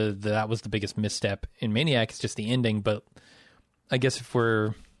opinion, that was the biggest misstep in Maniac. It's just the ending, but I guess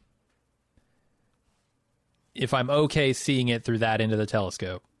if I'm okay seeing it through that end of the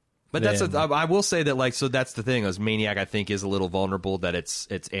telescope. But I will say that like, so that's the thing is Maniac I think is a little vulnerable, that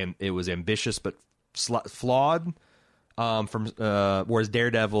it was ambitious but flawed. Whereas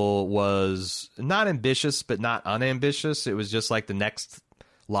Daredevil was not ambitious but not unambitious. It was just like the next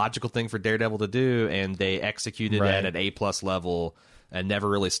logical thing for Daredevil to do, and they executed it at an A+ level and never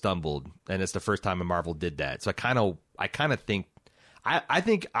really stumbled. And it's the first time Marvel did that. So I kind of think I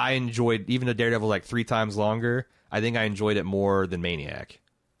think I enjoyed, even though Daredevil like 3 times longer, I think I enjoyed it more than Maniac.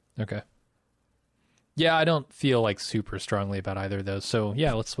 Okay. Yeah, I don't feel like super strongly about either of those. So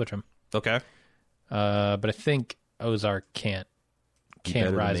yeah, let's switch them. Okay. But I think Ozark can't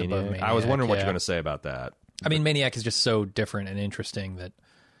rise above Maniac. I was wondering what you're going to say about that. I mean, Maniac is just so different and interesting that,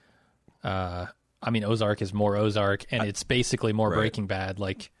 Ozark is more Ozark, and it's basically more Breaking Bad.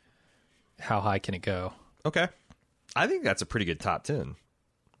 Like, how high can it go? Okay. I think that's a pretty good top 10.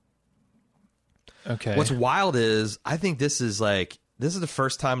 Okay. What's wild is, I think this is the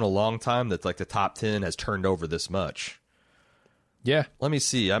first time in a long time that like the top 10 has turned over this much. Yeah. Let me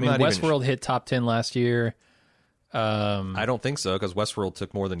see. I mean, Westworld hit top 10 last year. I don't think so, because Westworld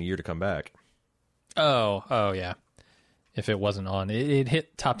took more than a year to come back. Oh, yeah. If it wasn't on, it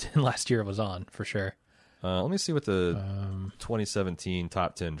hit top 10 last year. It was on for sure. Let me see what the 2017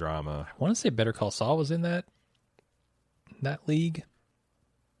 top 10 drama. I want to say Better Call Saul was in that league.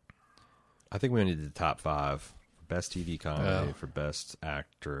 I think we needed the top 5. Best TV comedy, for best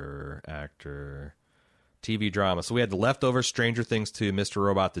actor, TV drama. So we had The Leftovers, Stranger Things 2, Mr.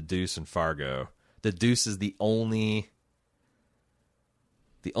 Robot, The Deuce, and Fargo. The Deuce is the only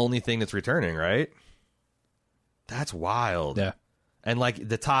thing that's returning, right? That's wild. Yeah. And like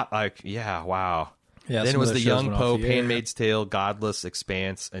the top, like, yeah, wow. Yeah. Then it was The Young Pope, the Handmaid's Tale, Godless,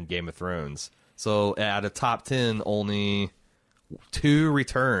 Expanse, and Game of Thrones. So out of top 10, only 2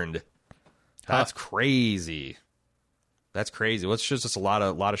 returned. That's crazy. That's crazy. Well, it's just a lot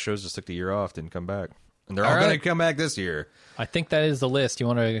of shows just took the year off, didn't come back, and they're all, All going right. to come back this year. I think that is the list. You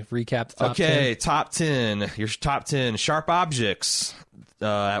want to recap the top 10? Okay, top 10. Your top 10. Sharp Objects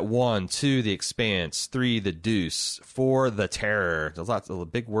at 1. 2, The Expanse. 3, The Deuce. 4, The Terror. There's lots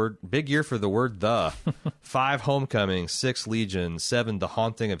of big year for the word the. 5, Homecoming. 6, Legion. 7, The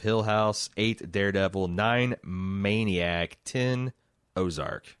Haunting of Hill House. 8, Daredevil. 9, Maniac. 10,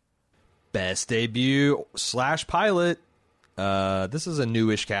 Ozark. Best debut / pilot. This is a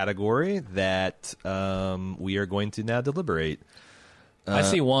newish category that we are going to now deliberate. I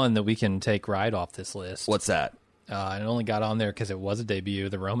see one that we can take right off this list. What's that? It only got on there because it was a debut,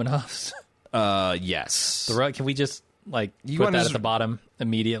 the Romanovs. Yes. Can we just put wanna that just- at the bottom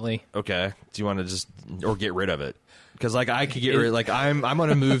immediately? Okay. Do you want to just or get rid of it? Because I could get rid. I'm going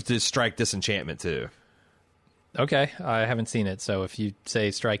to move to strike Disenchantment too. Okay, I haven't seen it, so if you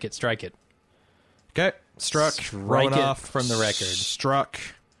say strike it, strike it. Okay. Struck. Strike it Romanoff, from the record. Struck.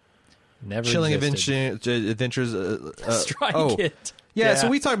 Never Chilling existed. Adventures. Strike oh. it. Yeah. So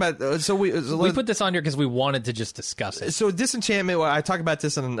we talked about. We put this on here because we wanted to just discuss it. So Disenchantment. Well, I talked about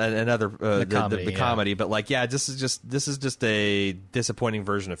this in another the yeah. comedy, but this is just a disappointing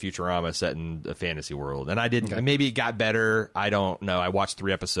version of Futurama set in a fantasy world. And I didn't. Okay. Maybe it got better. I don't know. I watched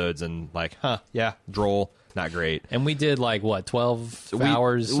 3 episodes and droll, not great. And we did 12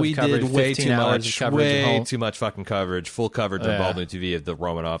 hours of we coverage, did way 15 too hours much, of coverage. way too much fucking coverage, full coverage Yeah. involving TV of the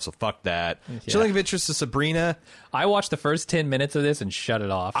Romanov. So fuck that. Chilling Adventures to Sabrina. I watched the first 10 minutes of this and shut it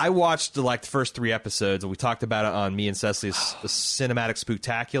off. I watched the first 3 episodes, and we talked about it on me and Cecily's Cinematic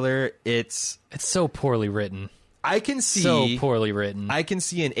Spooktacular. It's so poorly written. I can see So poorly written. I can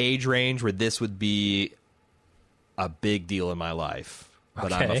see an age range where this would be a big deal in my life.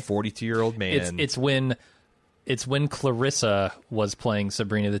 But I'm a Okay. 42-year-old man. It's when Clarissa was playing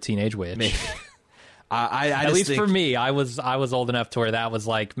Sabrina the Teenage Witch. I At just least think, for me, I was old enough to where that was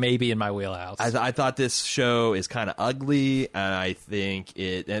maybe in my wheelhouse. I thought this show is kind of ugly, and I think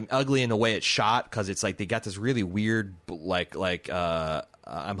and ugly in the way it's shot because it's they got this really weird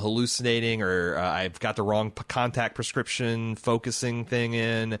I'm hallucinating or I've got the wrong contact prescription focusing thing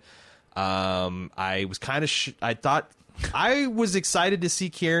in. I was kind of I thought I was excited to see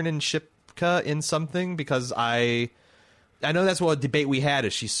Kieran and Shipka in something because I know that's what a debate we had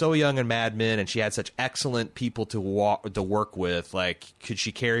is she's so young in Mad Men and she had such excellent people to work with. Could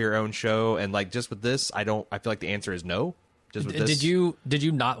she carry her own show? And just with this, I feel like the answer is no. Just with this. Did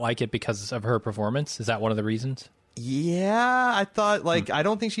you not like it because of her performance? Is that one of the reasons? Yeah, I thought I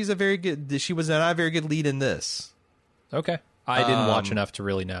don't think she's she was not a very good lead in this. Okay. I didn't watch enough to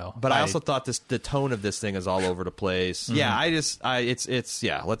really know. But I also thought the tone of this thing is all over the place. Mm-hmm.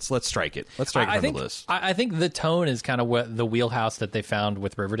 Yeah, let's strike it. Let's strike it from the list. I think the tone is kind of what the wheelhouse that they found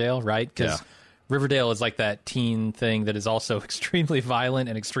with Riverdale, right? Because Yeah. Riverdale is that teen thing that is also extremely violent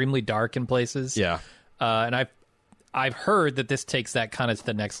and extremely dark in places. Yeah. And I've heard that this takes that kind of to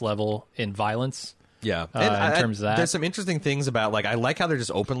the next level in violence. Yeah, in terms of that. there's some interesting things about I like how they're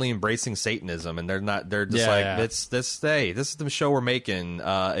just openly embracing Satanism, and they're just it's this is the show we're making.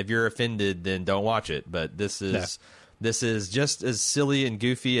 If you're offended, then don't watch it. But this is just as silly and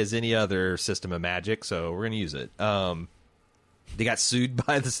goofy as any other system of magic, so we're gonna use it. They got sued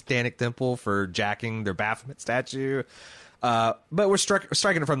by the Satanic Temple for jacking their Baphomet statue, but we're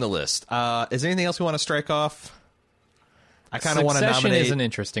striking it from the list. Is there anything else we want to strike off? I kind of want to Succession nominate. is an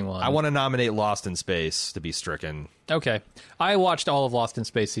interesting one. I want to nominate Lost in Space to be stricken. Okay. I watched all of Lost in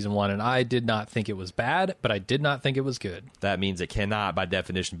Space season 1, and I did not think it was bad, but I did not think it was good. That means it cannot, by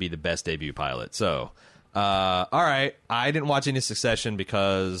definition, be the best debut pilot. So, all right. I didn't watch any Succession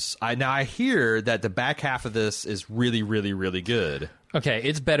because I hear that the back half of this is really, really, really good. Okay,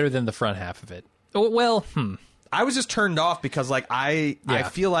 it's better than the front half of it. Oh, well, I was just turned off because I Yeah.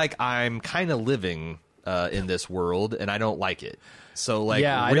 feel like I'm kind of living in this world, and I don't like it. So,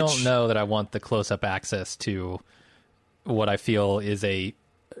 I don't know that I want the close-up access to what I feel is a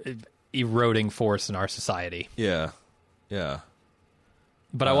eroding force in our society. Yeah.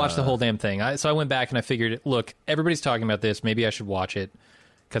 But I watched the whole damn thing. So I went back and I figured, look, everybody's talking about this. Maybe I should watch it.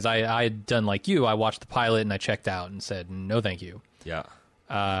 Because I had done like you. I watched the pilot and I checked out and said, no, thank you. Yeah.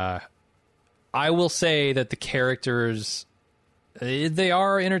 I will say that the characters, they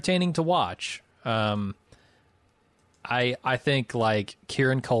are entertaining to watch. I think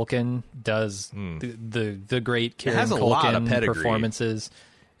Kieran Culkin does the great Kieran has a Culkin lot of pedigree. performances.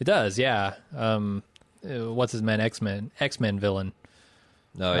 It does, yeah. What's his man? X-Men villain.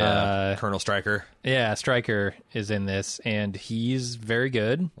 Oh, yeah. Colonel Stryker. Yeah, Stryker is in this, and he's very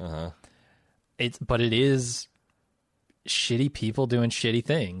good. But it is shitty people doing shitty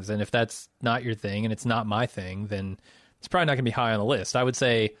things, and if that's not your thing and it's not my thing, then it's probably not going to be high on the list. I would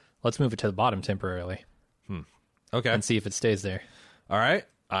say let's move it to the bottom temporarily Okay. and see if it stays there. All right.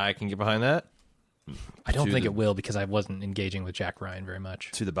 I can get behind that. I don't To think the- it will because I wasn't engaging with Jack Ryan very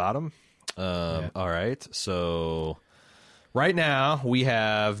much. To the bottom. All right. So right now we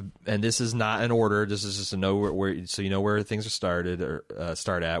have, and this is not an order. This is just to know where so you know where things are started or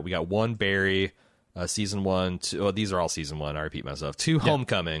start at. We got 1 Barry, season 1. 2, oh, these are all season 1. I repeat myself. 2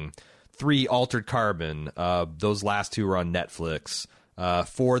 Homecoming, 3 Altered Carbon. Those last 2 are on Netflix.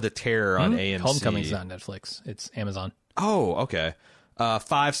 4 The Terror on AMC. Homecoming's not Netflix. It's Amazon. Oh, okay.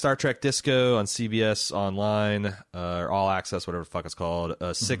 5 Star Trek Disco on CBS Online, or All Access, whatever the fuck it's called.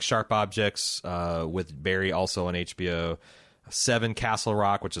 6 Sharp Objects with Barry, also on HBO. 7 Castle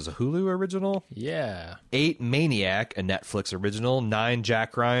Rock, which is a Hulu original. Yeah. 8 Maniac, a Netflix original. 9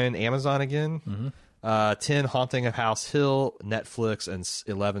 Jack Ryan, Amazon again. 10 Haunting of House Hill, Netflix, and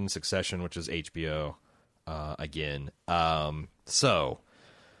 11 Succession, which is HBO again. So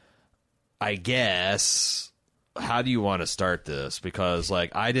I guess, how do you want to start this? Because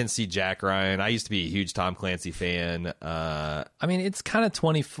like I didn't see Jack Ryan. I used to be a huge Tom Clancy fan. I mean, it's kind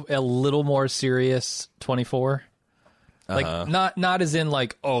of a little more serious 24. Like not as in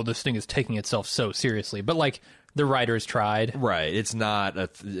like, oh, this thing is taking itself so seriously, but like the writers tried. Right. It's not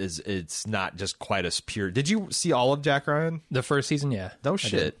it's not just quite as pure. Did you see all of Jack Ryan? The first season, yeah. No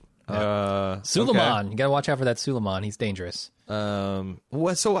shit. Suleiman, you gotta watch out for that Suleiman. He's dangerous.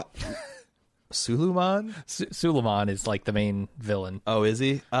 What? So Suleiman? Suleiman is like the main villain, Oh, is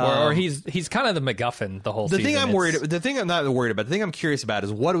he? or he's kind of the MacGuffin the whole the season. thing I'm It's- worried. The thing I'm not worried about. The thing I'm curious about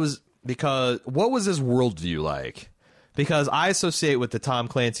is what was his worldview like? Because I associate with the Tom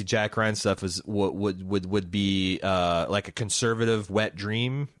Clancy, Jack Ryan stuff as what would be like a conservative wet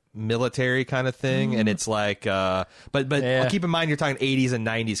dream military kind of thing, and it's like but Yeah. keep in mind you're talking 80s and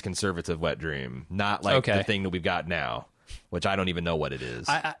 90s conservative wet dream, not like the Okay. thing that we've got now, which I don't even know what it is.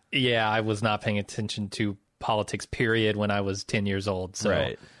 I was not paying attention to politics, period, when I was 10 years old. So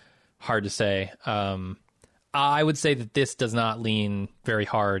Right. hard to say. I would say that this does not lean very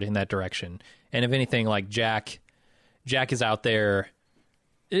hard in that direction. And if anything, like Jack is out there.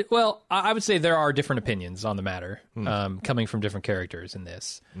 I would say there are different opinions on the matter, coming from different characters in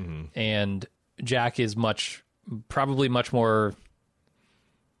this. And Jack is probably much more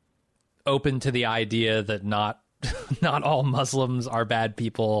open to the idea that not all Muslims are bad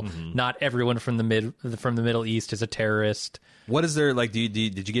people. Not everyone from the Middle East is a terrorist. What is there like? Did you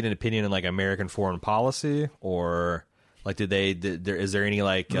get an opinion in like American foreign policy, or like is there any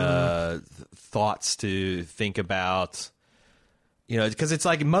like thoughts to think about? You know, because it's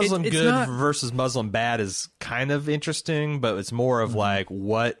like Muslim It's good not- versus Muslim bad is kind of interesting, but it's more of like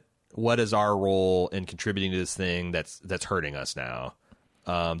what is our role in contributing to this thing that's hurting us now?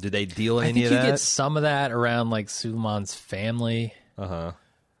 Do they deal in I any think of you that? get some of that around like Suleiman's family. And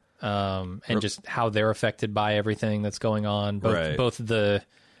just how they're affected by everything that's going on. Both the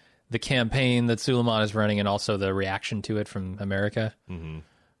campaign that Suleiman is running and also the reaction to it from America.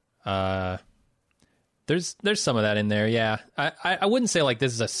 There's some of that in there, yeah. I wouldn't say like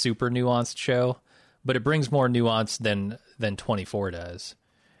this is a super nuanced show, but it brings more nuance than 24 does.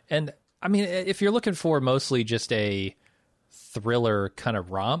 And I mean, if you're looking for mostly just a thriller kind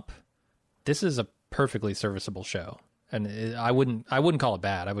of romp, this is a perfectly serviceable show. And I wouldn't call it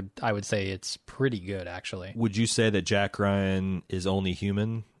bad. I would say it's pretty good, actually. Would you say that Jack Ryan is only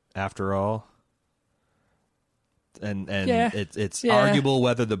human after all? And Yeah. it's Yeah. arguable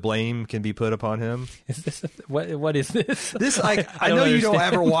whether the blame can be put upon him. Is this what is this? This like I don't know you don't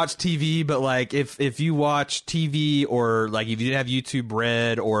understand. ever watch TV, but like if you watch TV or like if you didn't have YouTube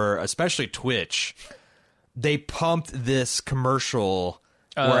Red or especially Twitch, they pumped this commercial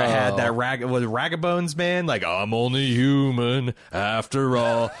where it had that Ragabones man, like I'm only human after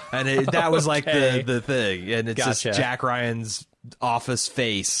all, and that was like Okay. the thing, and it's just Gotcha. Jack Ryan's office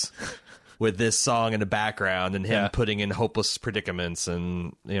face with this song in the background and him Yeah. putting in hopeless predicaments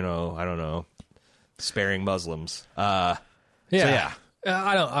and I don't know, sparing Muslims. Yeah.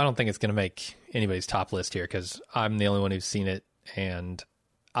 I don't think it's going to make anybody's top list here because I'm the only one who's seen it, and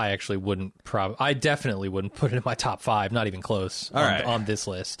I actually I definitely wouldn't put it in my top 5, not even close right. on this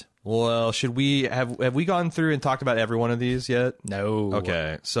list. Well, should we have we gone through and talked about every one of these yet? No.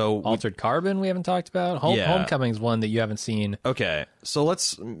 Okay, so Altered Carbon we haven't talked about. Yeah. Homecoming's one that you haven't seen. so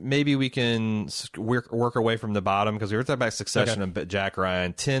maybe we can work our way from the bottom because we were talking about Succession and Jack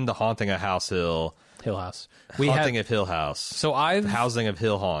Ryan. 10, The Haunting of House Hill. Hill House. Haunting of Hill House. So I've Housing of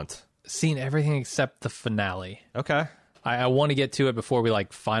Hill Haunt. seen everything except the finale. Okay. I want to get to it before we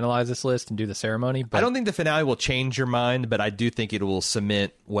like finalize this list and do the ceremony. But I don't think the finale will change your mind, but I do think it will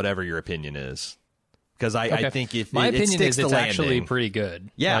cement whatever your opinion is. because I think if my it opinion sticks is it's to actually landing. pretty good.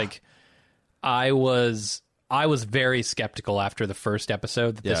 Yeah. Like I was very skeptical after the first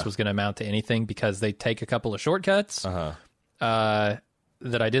episode that this was going to amount to anything because they take a couple of shortcuts that I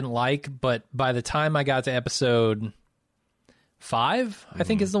didn't like. But by the time I got to episode 5, I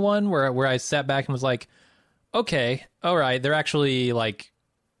think is the one where I sat back and was like, okay, all right, they're actually like,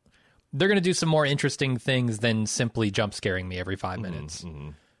 they're going to do some more interesting things than simply jump scaring me every 5 minutes.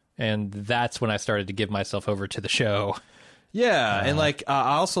 And that's when I started to give myself over to the show. Yeah, and like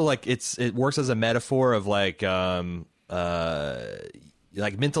I also like it works as a metaphor of like mental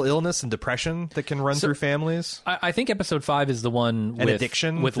illness and depression that can run through families I think episode 5 is the one and with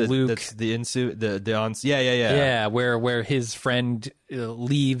addiction with Luke. That's yeah. Yeah, where his friend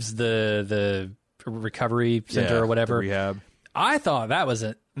leaves the recovery center or whatever. the rehab. I thought that was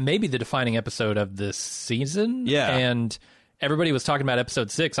maybe the defining episode of this season. Yeah. And everybody was talking about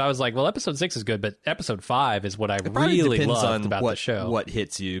episode 6. I was like, well, episode 6 is good, but episode 5 is what I Probably really depends loved on about the show. what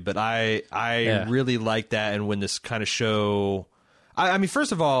hits you, but I really like that. And when this kind of show, I mean,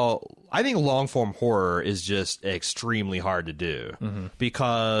 first of all, I think long form horror is just extremely hard to do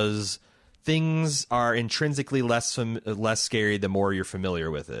because things are intrinsically less scary the more you're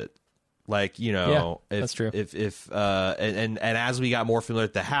familiar with it. Like, you know, that's true. And as we got more familiar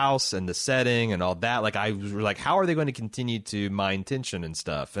with the house and the setting and all that, like I was like, how are they going to continue to mine tension and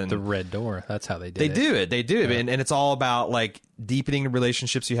stuff? And the Red Door, that's how they did it. They do it. And it's all about like deepening the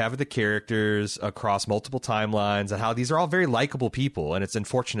relationships you have with the characters across multiple timelines and how these are all very likable people. And it's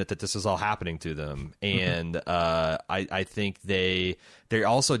unfortunate that this is all happening to them. And I think they're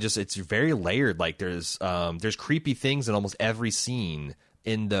also just, it's very layered. Like there's creepy things in almost every scene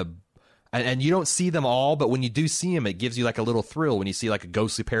in the. And you don't see them all, but when you do see them, it gives you like a little thrill when you see like a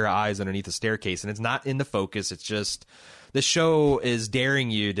ghostly pair of eyes underneath a staircase, and it's not in the focus. It's just the show is daring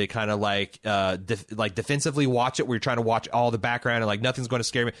you to kind of like defensively watch it, where you're trying to watch all the background and like nothing's going to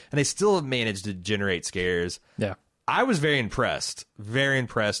scare me, and they still have managed to generate scares. Yeah, I was very impressed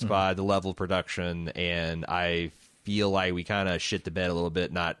by the level of production, and I feel like we kind of shit the bed a little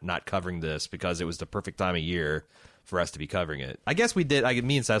bit not covering this because it was the perfect time of year for us to be covering it. I guess we did.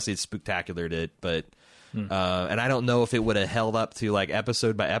 Me and Cecily spooktacular'd it, but and I don't know if it would have held up to like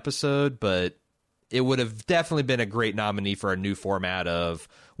episode by episode, but it would have definitely been a great nominee for a new format of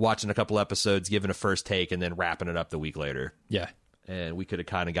watching a couple episodes, giving a first take, and then wrapping it up the week later. Yeah. And we could have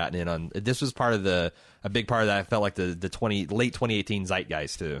kind of gotten in on this. Was part of a big part of that. I felt like the late 2018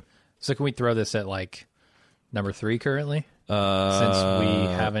 zeitgeist too. So can we throw this at like number 3 currently? Since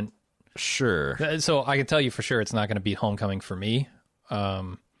we haven't. Sure. So I can tell you for sure it's not going to beat Homecoming for me.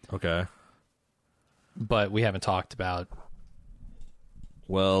 Okay. But we haven't talked about.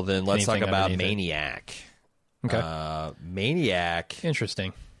 Well, then let's talk anything about underneath it. Maniac. Okay. Maniac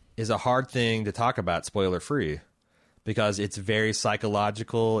Interesting. is a hard thing to talk about spoiler free because it's very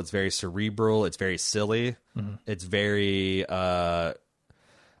psychological, it's very cerebral, it's very silly, it's very and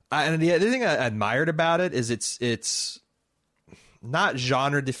the other thing I admired about it is it's not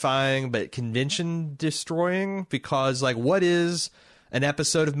genre defying but convention destroying, because like what is an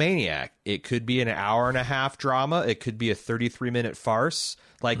episode of Maniac? It could be an hour and a half drama, it could be a 33-minute farce.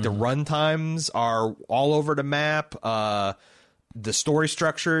 Like the run times are all over the map, the story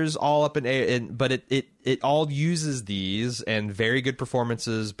structures all up but it all uses these, and very good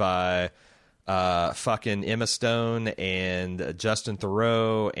performances by fucking Emma Stone and Justin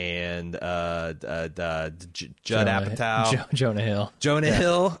Theroux and Judd Apatow, Jonah Hill.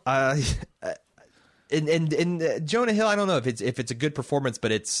 and Jonah Hill, I don't know if it's a good performance,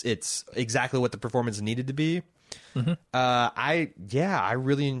 but it's exactly what the performance needed to be. I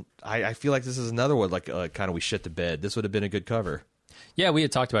feel like this is another one like kind of we shit the bed. This would have been a good cover. Yeah, we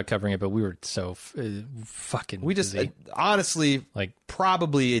had talked about covering it, but we were so fucking. We just busy. Honestly, like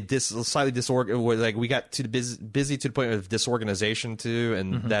probably slightly disorganized. Like we got too busy to the point of disorganization too,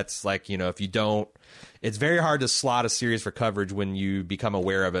 and that's like, you know, if you don't, it's very hard to slot a series for coverage when you become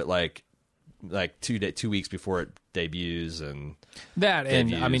aware of it like 2 weeks before it debuts and that.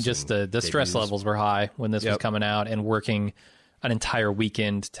 And I mean, just the stress levels were high when this was coming out, and working an entire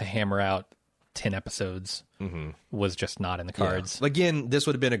weekend to hammer out 10 episodes was just not in the cards. Yeah. Again, this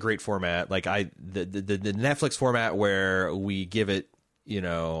would have been a great format. Like the Netflix format where we give it, you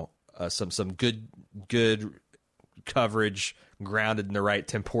know, some good coverage grounded in the right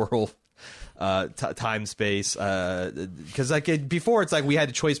temporal time space. Because like before, it's like we had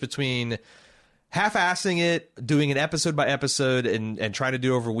a choice between half-assing it, doing an episode by episode, and trying to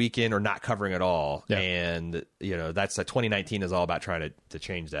do it over a weekend, or not covering at all. Yeah. And you know, that's 2019 is all about trying to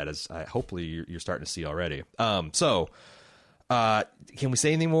change that, as hopefully you're starting to see already. So Can we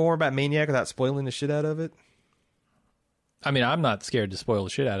say anything more about Maniac without spoiling the shit out of it? I mean, I'm not scared to spoil the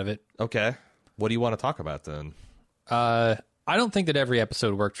shit out of it. Okay. What do you want to talk about then? I don't think that every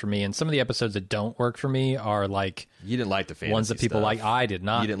episode worked for me, and some of the episodes that don't work for me are like You didn't like the fantasy ones that people stuff. like. I did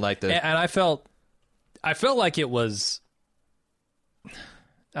not. You didn't like the... And I felt like it was.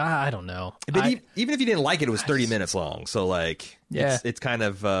 I don't know. But even if you didn't like it, it was 30 minutes long. So like, Yeah. it's kind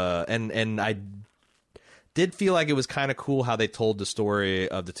of and I did feel like it was kind of cool how they told the story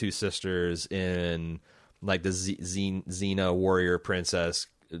of the two sisters in like the Xena warrior princess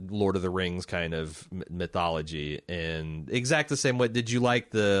Lord of the Rings kind of mythology, and exact the same way. Did you like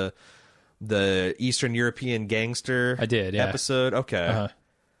the Eastern European gangster? I did, yeah. Episode? Okay. Uh-huh.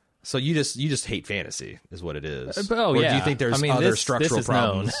 So you just hate fantasy is what it is. Oh, or yeah. do you think there's other this structural is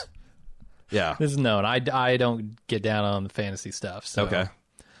problems? known. Yeah. This is known. I don't get down on the fantasy stuff. So. Okay.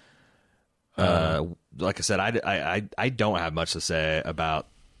 Like I said, I don't have much to say about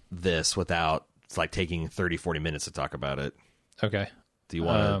this without like taking 30, 40 minutes to talk about it. Okay. Do you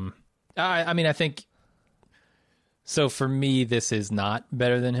want to? I mean, I think. So for me, this is not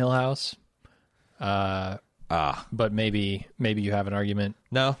better than Hill House. But maybe you have an argument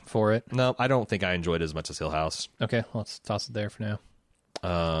No, for it. no, I don't think I enjoyed it as much as Hill House. Okay, let's toss it there for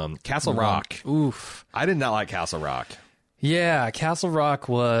now. Castle Rock. Oof. I did not like Castle Rock. Yeah, Castle Rock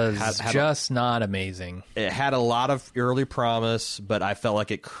was Had just not amazing. It had a lot of early promise, but I felt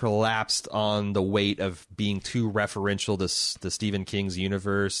like it collapsed on the weight of being too referential to Stephen King's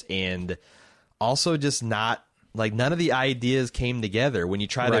universe, and also just not like none of the ideas came together when you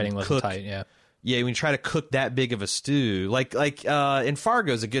try Writing to wasn't cook. tight, yeah. Yeah, when you try to cook that big of a stew, like in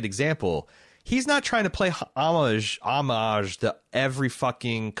Fargo is a good example. He's not trying to play homage to every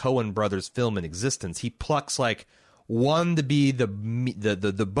fucking Coen Brothers film in existence. He plucks like one to be the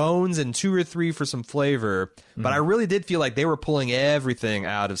bones and two or three for some flavor. But I really did feel like they were pulling everything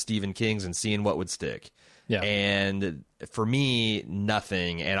out of Stephen King's and seeing what would stick. Yeah. And for me,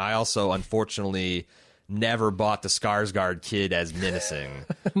 nothing. And I also, unfortunately, never bought the Skarsgård kid as menacing.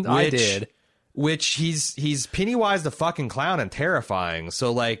 I did. Which he's Pennywise the fucking clown and terrifying.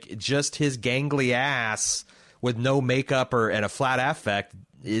 So like just his gangly ass with no makeup and a flat affect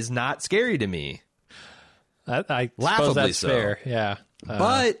is not scary to me. I suppose Laughably that's so. fair. Yeah.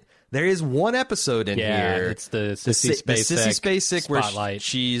 But there is one episode in here. It's the the Sissy Sissy Spacek where spotlight.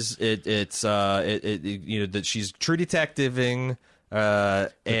 she's you know that she's true detectiving.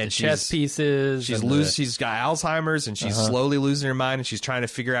 And chess pieces. She's and she's got Alzheimer's and she's slowly losing her mind, and she's trying to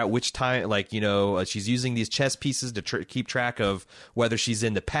figure out which time, like, you know, she's using these chess pieces to keep track of whether she's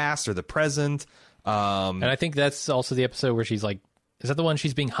in the past or the present. And I think that's also the episode where she's like, is that the one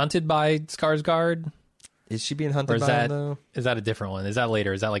she's being hunted by Skarsgård? Is she being Or hunted is by that him, though? is that a different one? Is that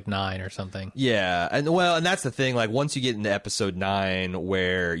later? Is that like 9 or something? Yeah, and that's the thing. Like once you get into episode 9,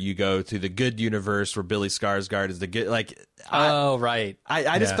 where you go to the good universe where Billy Skarsgård is the good, like, Right.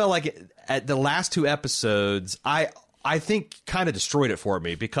 I just Yeah. felt like at the last 2 episodes, I think kind of destroyed it for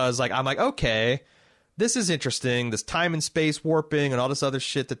me, because like I'm like, okay, this is interesting, this time and space warping and all this other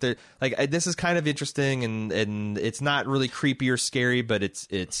shit that they're like, this is kind of interesting, and it's not really creepy or scary, but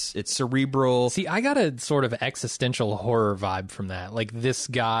it's cerebral. See, I got a sort of existential horror vibe from that. Like this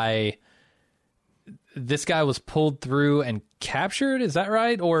guy was pulled through and captured. Is that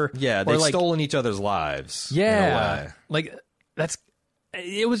right? Or Yeah, or they've like, stolen each other's lives. Yeah, in a way. like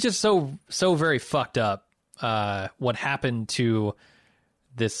it was just so very fucked up. What happened to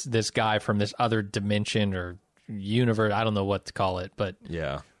this guy from this other dimension or universe? I don't know what to call it, but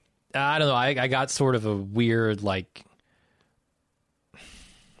Yeah. I don't know. I got sort of a weird, like,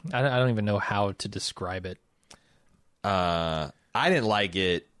 I don't even know how to describe it. I didn't like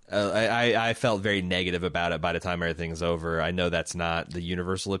it. I felt very negative about it by the time everything's over. I know that's not the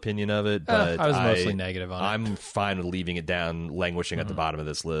universal opinion of it, but I was mostly negative on it. I'm fine with leaving it down, languishing at the bottom of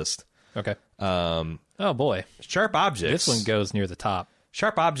this list. Okay. Oh boy, Sharp Objects. this one goes near the top.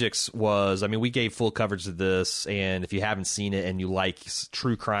 Sharp Objects was, I mean, we gave full coverage to this, and if you haven't seen it and you like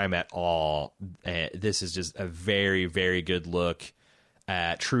true crime at all, this is just a very, very good look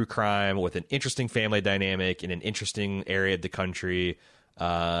at true crime with an interesting family dynamic in an interesting area of the country,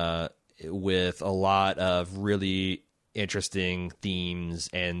 with a lot of really interesting themes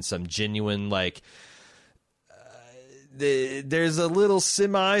and some genuine, like, there's a little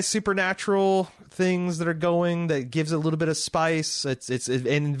semi-supernatural things that are going that gives it a little bit of spice. It's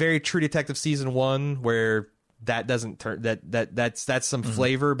in very True Detective season 1, where that doesn't turn that's some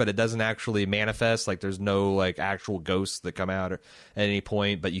flavor, but it doesn't actually manifest. Like there's no like actual ghosts that come out at any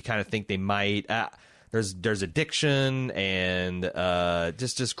point, but you kind of think they might. there's addiction and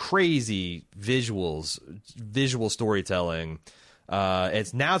just crazy visual storytelling.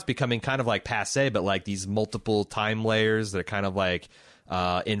 It's becoming kind of like passe, but like these multiple time layers that are kind of like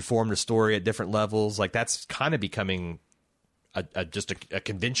inform the story at different levels. Like that's kind of becoming just a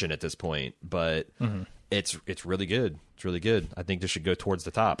convention at this point, but it's really good. It's really good. I think this should go towards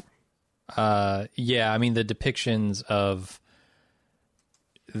the top. Yeah, I mean the depictions of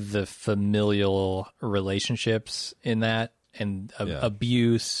the familial relationships in that and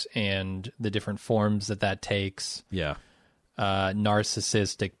abuse and the different forms that takes. Yeah.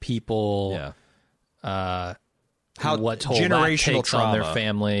 Narcissistic people. Yeah. What toll generational that takes trauma on their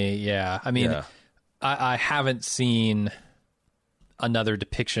family. Yeah. I mean, I haven't seen another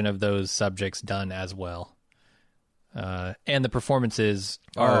depiction of those subjects done as well. And the performances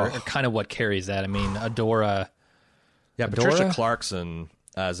are kind of what carries that. I mean, Adora. Yeah, Patricia Clarkson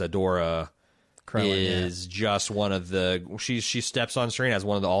as Adora is just one of the... She steps on screen as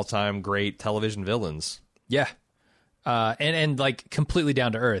one of the all-time great television villains. Yeah. And like completely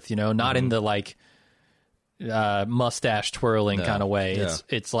down to earth, you know, not in the like mustache twirling kind of way. Yeah.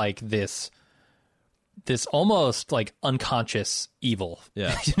 It's like this almost like unconscious evil.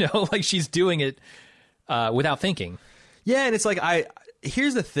 Yeah. You know, like she's doing it without thinking. Yeah, and it's like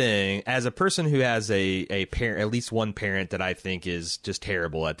here's the thing, as a person who has a parent, at least one parent that I think is just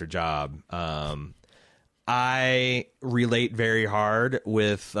terrible at their job, I relate very hard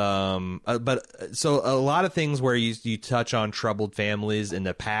with but so a lot of things where you touch on troubled families in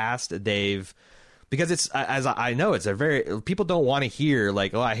the past, because it's, as I know, it's a very, people don't want to hear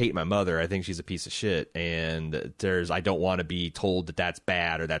like, oh, I hate my mother, I think she's a piece of shit, and I don't want to be told that that's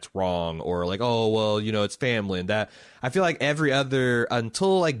bad or that's wrong, or like, oh, well, you know, it's family and that. I feel like every other,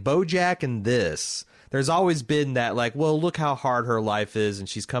 until like BoJack and this, there's always been that like, well, look how hard her life is, and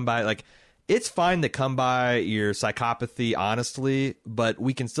she's come by, like, it's fine to come by your psychopathy honestly, but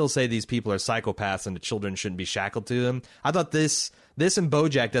we can still say these people are psychopaths and the children shouldn't be shackled to them. I thought this and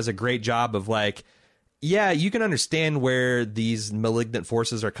BoJack does a great job of like, yeah, you can understand where these malignant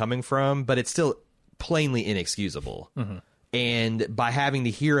forces are coming from, but it's still plainly inexcusable. Mm-hmm. And by having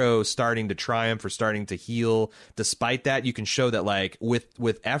the hero starting to triumph or starting to heal, despite that, you can show that like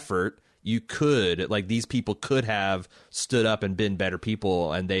with effort, you could, like, these people could have stood up and been better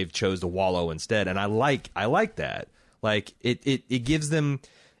people, and they've chose to wallow instead. And I like that. Like it gives them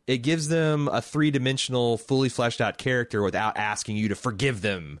a 3-dimensional, fully fleshed out character without asking you to forgive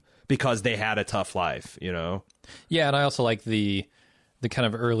them because they had a tough life, you know? Yeah, and I also like the kind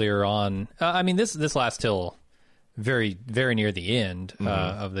of earlier on. I mean, this lasts till very, very near the end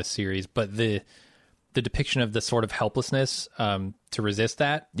of this series, but the depiction of the sort of helplessness to resist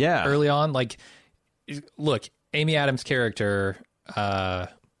that early on. Like, look, Amy Adams' character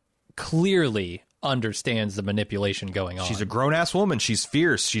clearly understands the manipulation going on. She's a grown-ass woman. She's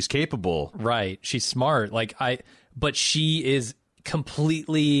fierce. She's capable. Right. She's smart. But she is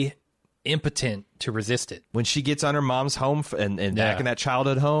completely impotent to resist it. When she gets on her mom's home and back in that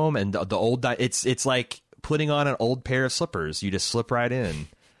childhood home, and the old, it's like putting on an old pair of slippers. You just slip right in.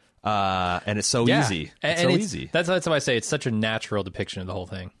 And it's so easy. It's easy. That's why I say it's such a natural depiction of the whole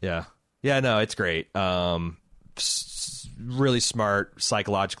thing. Yeah. Yeah, no, it's great. Really smart,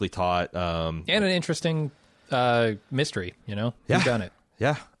 psychologically taught. And an interesting mystery, you know? Who's done it?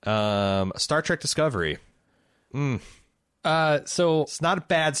 Yeah. Star Trek Discovery. So it's not a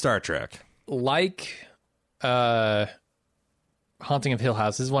bad Star Trek. Like Haunting of Hill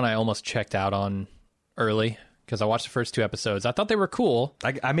House, this is one I almost checked out on early, because I watched the first 2 episodes. I thought they were cool.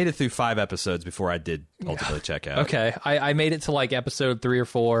 I made it through 5 episodes before I did ultimately check out. Okay. I made it to like episode 3 or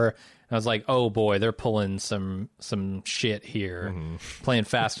 4, and I was like, oh boy, they're pulling some shit here, playing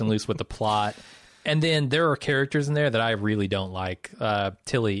fast and loose with the plot. And then there are characters in there that I really don't like.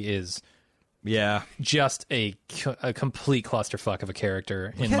 Tilly is just a complete clusterfuck of a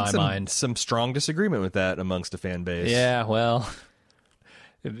character in my mind. Some strong disagreement with that amongst the fan base. Yeah, well...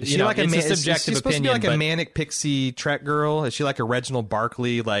 Is she like it's a subjective is she supposed opinion, to be like a manic pixie Trek girl? Is she like a Reginald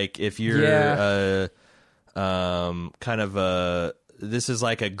Barkley? Like, if you're kind of this is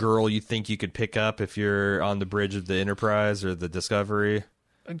like a girl you think you could pick up if you're on the bridge of the Enterprise or the Discovery?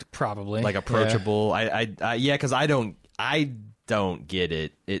 Probably. Like approachable. Yeah. Because I don't get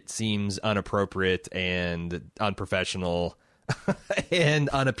it. It seems inappropriate and unprofessional and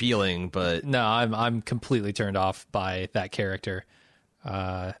unappealing. But no, I'm completely turned off by that character.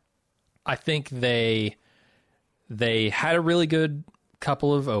 I think they had a really good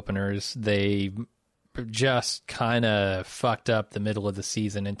couple of openers. They just kind of fucked up the middle of the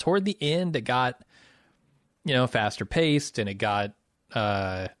season, and toward the end it got, faster paced, and it got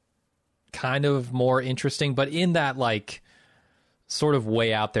kind of more interesting, but in that like sort of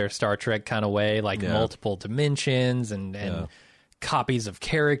way out there Star Trek kind of way, like multiple dimensions and copies of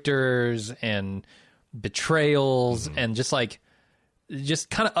characters and betrayals and just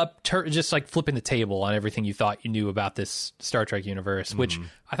kind of just like flipping the table on everything you thought you knew about this Star Trek universe, which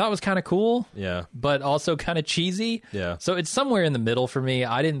I thought was kind of cool, but also kind of cheesy. Yeah. So it's somewhere in the middle for me.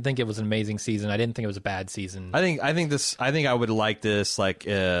 I didn't think it was an amazing season. I didn't think it was a bad season. I think I would like this. Like,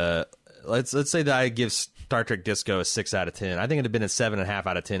 let's say that I give Star Trek Disco a 6 out of 10. I think it'd have been a 7.5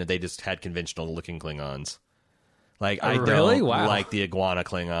 out of 10 if they just had conventional looking Klingons. Like, I don't like the iguana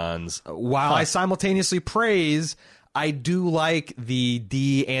Klingons. While I simultaneously praise, I do like the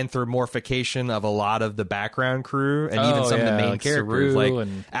de-anthropomorphication of a lot of the background crew and even some of the main like characters. Saru Like,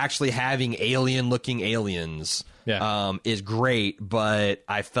 and actually having alien-looking aliens is great, but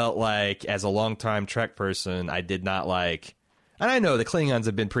I felt like, as a longtime Trek person, I did not like... And I know the Klingons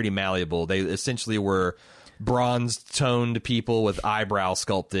have been pretty malleable. They essentially were bronze-toned people with eyebrow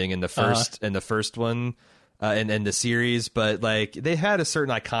sculpting in the first one. In the series, but like they had a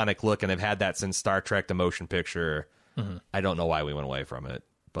certain iconic look, and they've had that since Star Trek: The Motion Picture. I don't know why we went away from it,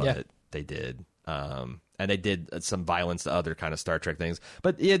 but they did, and they did some violence to other kind of Star Trek things.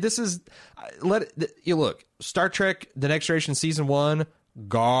 But yeah, this is you look Star Trek: The Next Generation season 1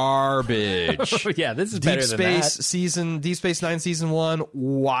 garbage. Yeah, this is better than that. Deep Space Nine season 1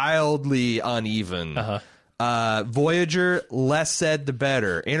 wildly uneven. Voyager, less said the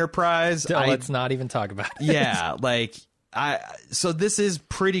better. Enterprise, let's not even talk about it. Yeah, like so this is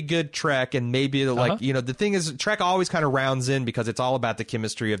pretty good Trek, and maybe the thing is, Trek always kind of rounds in because it's all about the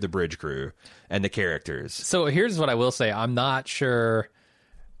chemistry of the bridge crew and the characters. So here's what I will say: I'm not sure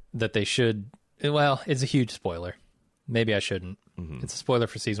that they should. Well, it's a huge spoiler. Maybe I shouldn't. It's a spoiler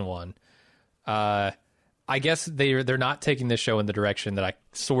for season 1. I guess they're not taking this show in the direction that I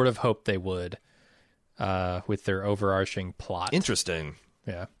sort of hoped they would. With their overarching plot. Interesting.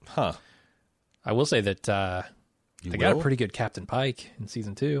 Yeah. Huh. I will say that they got a pretty good Captain Pike in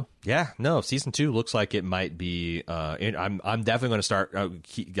season 2. Yeah. No, season 2 looks like it might be. I'm definitely going to start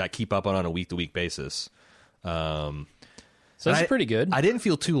keep up on a week-to-week basis. So that's pretty good. I didn't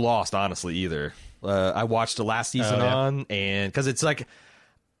feel too lost, honestly, either. I watched the last season and because it's like.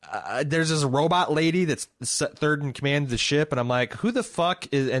 There's this robot lady that's third in command of the ship, and I'm like, who the fuck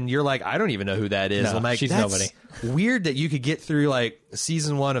is... And you're like, I don't even know who that is. No, I'm like, she's that's nobody. Weird that you could get through, like,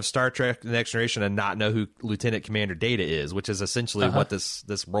 season 1 of Star Trek: The Next Generation and not know who Lieutenant Commander Data is, which is essentially what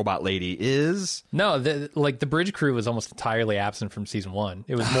this robot lady is. No, the bridge crew was almost entirely absent from season 1.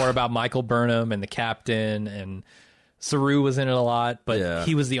 It was more about Michael Burnham and the captain, and Saru was in it a lot, but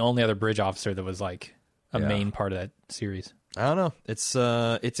he was the only other bridge officer that was, like, a main part of that series. I don't know.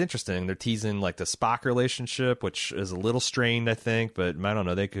 It's interesting. They're teasing like the Spock relationship, which is a little strained, I think, but I don't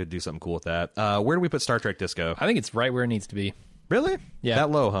know. They could do something cool with that. Where do we put Star Trek Disco? I think it's right where it needs to be. Really? Yeah.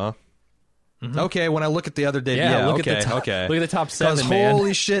 That low, huh? Okay, when I look at the other day, look at the top 7, man.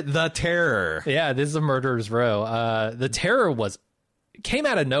 Holy shit, The Terror. Yeah, this is a murderer's row. The Terror came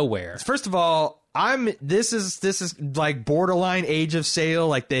out of nowhere. First of all, this is like borderline Age of Sail.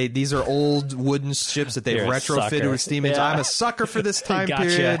 Like these are old wooden ships that they've retrofitted with steam engines. I'm a sucker for this time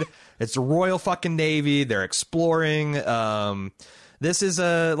period. It's the Royal fucking Navy. They're exploring. This is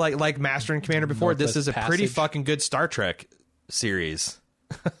a like Master and Commander before. Northwest This is a Passage. pretty fucking good Star Trek series.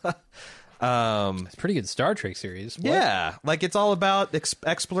 It's a pretty good Star Trek series. What? Yeah, like it's all about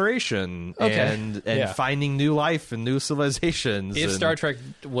exploration and finding new life and new civilizations. If Star Trek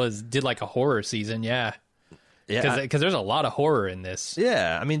did like a horror season, because there's a lot of horror in this.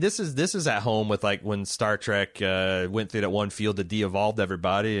 Yeah, I mean this is at home with like when Star Trek went through that one field that de-evolved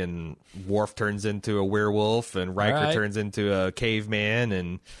everybody, and Worf turns into a werewolf, and Riker turns into a caveman,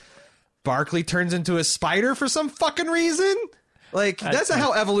 and Barclay turns into a spider for some fucking reason. Like, that's not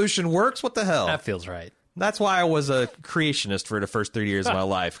how evolution works. What the hell? That feels right. That's why I was a creationist for the first 30 years of my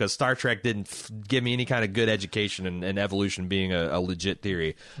life, because Star Trek didn't give me any kind of good education and evolution being a legit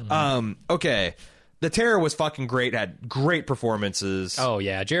theory. Okay. The Terror was fucking great, had great performances. Oh,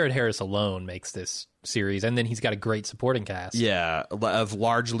 yeah. Jared Harris alone makes this series, and then he's got a great supporting cast. Yeah, of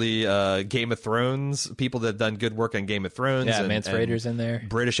largely Game of Thrones, people that have done good work on Game of Thrones. Yeah, Mance Rayder's in there.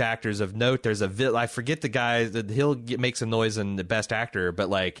 British actors of note. There's I forget the guy, he'll make some noise in the best actor, but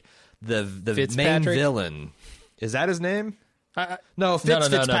like the main villain, is that his name? No,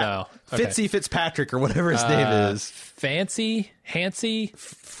 Fitzpatrick. No. Okay. Fitzy Fitzpatrick or whatever his name is. Hancy?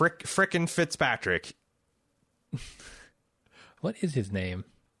 Frickin' Fitzpatrick. What is his name?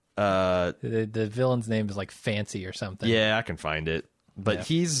 The villain's name is like Fancy or something. Yeah, I can find it. but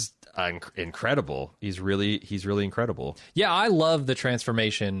he's incredible. He's really incredible. Yeah, I love the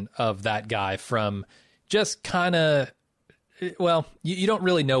transformation of that guy from just kind of, well, you don't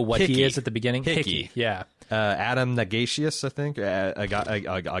really know what he is at the beginning. Hickey. Yeah. Adam Nagasius, I think.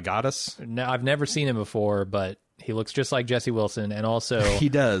 Agatis. No, I've never seen him before, but he looks just like Jesse Wilson, and also he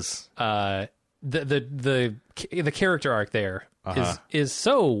does. The character arc there is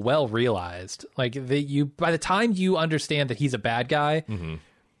so well realized. Like by the time you understand that he's a bad guy,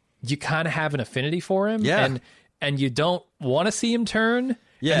 you kind of have an affinity for him, and you don't want to see him turn.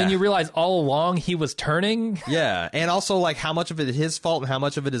 Yeah. And then you realize all along he was turning. Yeah. And also, like, how much of it is his fault and how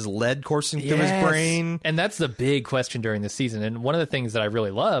much of it is lead coursing through his brain. And that's the big question during the season. And one of the things that I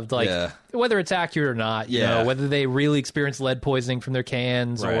really loved, like, whether it's accurate or not, you know, whether they really experienced lead poisoning from their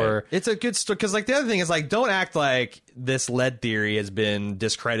cans or... It's a good story. Because, like, the other thing is, like, don't act like this lead theory has been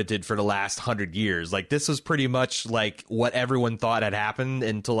discredited for the last 100 years. Like, this was pretty much, like, what everyone thought had happened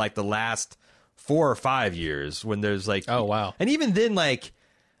until, like, the last 4 or 5 years when there's, like... Oh, wow. And even then, like...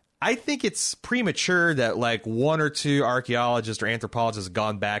 I think it's premature that like one or two archaeologists or anthropologists have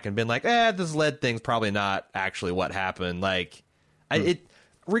gone back and been like, this lead thing's probably not actually what happened. Like,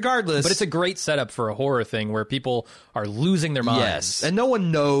 regardless. But it's a great setup for a horror thing where people are losing their minds. Yes, and no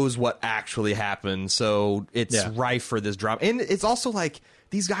one knows what actually happened, so it's rife for this drama. And it's also like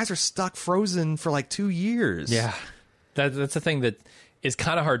these guys are stuck frozen for like 2 years. Yeah, that's the thing that is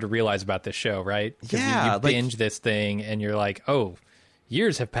kind of hard to realize about this show, right? Yeah, you binge this thing and you're like, oh.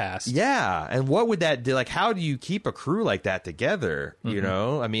 Years have passed. Yeah, and what would that do? Like, how do you keep a crew like that together? You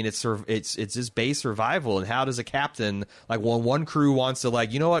know, I mean, it's just base survival. And how does a captain, like, when one crew wants to,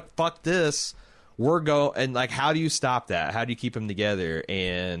 like, you know what, fuck this, and like, how do you stop that? How do you keep them together?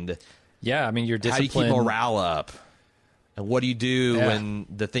 And yeah, I mean, your discipline. How do you keep morale up? And what do you do when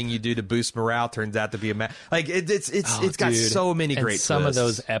the thing you do to boost morale turns out to be like it's got so many great twists. Some of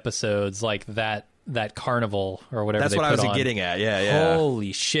those episodes, like that carnival or whatever. That's what I was getting at. Yeah.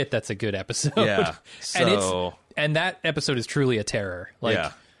 Holy shit, that's a good episode. Yeah. So, and that episode is truly a terror. Like,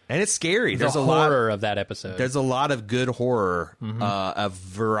 and it's scary. There's a horror of that episode. There's a lot of good horror, a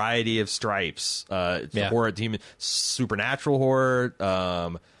variety of stripes. Horror, demon, supernatural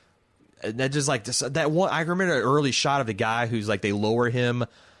horror. That just like that one. I remember an early shot of the guy who's like they lower him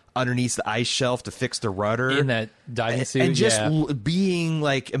underneath the ice shelf to fix the rudder in that diving suit, and just being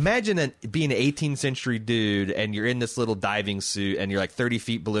like, imagine being an 18th century dude and you're in this little diving suit and you're like 30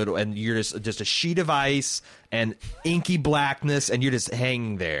 feet below and you're just a sheet of ice and inky blackness and you're just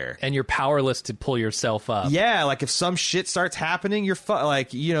hanging there and you're powerless to pull yourself up. Yeah, like if some shit starts happening, you're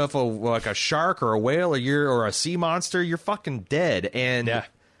like, you know, if a shark or a whale or a sea monster, you're fucking dead. And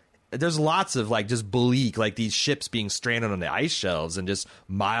there's lots of like just bleak, like these ships being stranded on the ice shelves and just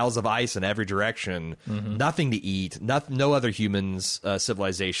miles of ice in every direction, nothing to eat, no other humans,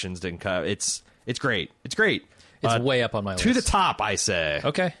 civilizations didn't come. It's great. It's great. It's way up on my list. To the top, I say.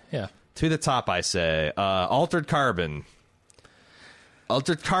 Okay, yeah. To the top, I say. Altered Carbon.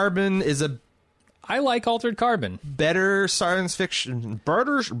 Altered Carbon is I like Altered Carbon. Better science fiction,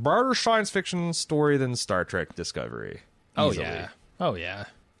 broader science fiction story than Star Trek Discovery. Easily. Oh yeah.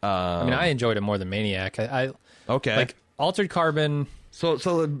 I mean, I enjoyed it more than Maniac. Okay. Like Altered Carbon. So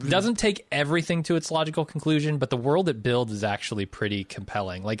doesn't take everything to its logical conclusion, but the world it builds is actually pretty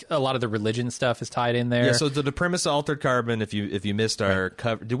compelling. Like a lot of the religion stuff is tied in there. Yeah. So the premise of Altered Carbon, if you missed our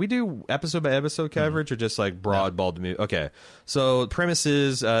cover, did we do episode by episode coverage or just like broad bald movie? Okay. So the premise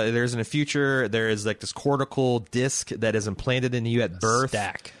is there's in a future there is like this cortical disc that is implanted in you at birth.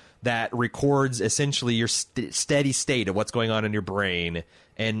 Stack. That records essentially your steady state of what's going on in your brain.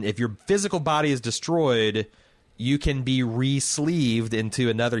 And if your physical body is destroyed, you can be re-sleeved into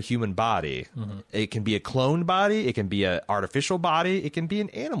another human body. It can be a cloned body. It can be an artificial body. It can be an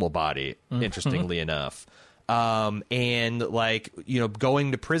animal body, interestingly enough. And like, you know,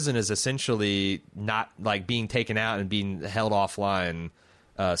 going to prison is essentially not like being taken out and being held offline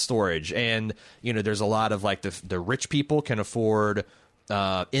storage. And, you know, there's a lot of like the rich people can afford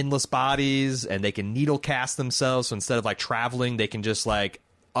endless bodies and they can needle cast themselves. So instead of like traveling, they can just like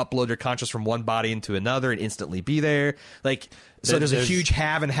upload their conscious from one body into another and instantly be there. Like, so there's a huge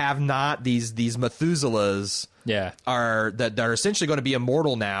have and have not. These Methuselahs are essentially going to be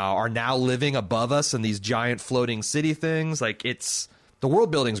immortal now, are now living above us in these giant floating city things. Like, it's the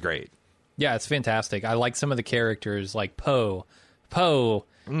world building's great. Yeah, it's fantastic. I like some of the characters like Poe. Poe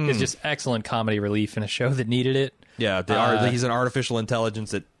is just excellent comedy relief in a show that needed it. Yeah, he's an artificial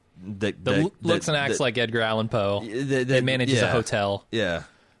intelligence that looks and acts like Edgar Allan Poe. That manages a hotel. Yeah.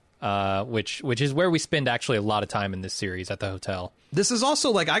 Which is where we spend actually a lot of time in this series, at the hotel. This is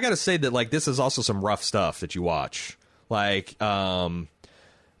also like, I gotta say that like this is also some rough stuff that you watch. Like,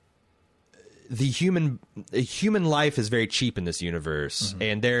 the human life is very cheap in this universe,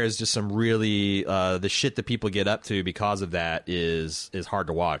 and there is just some really the shit that people get up to because of that is hard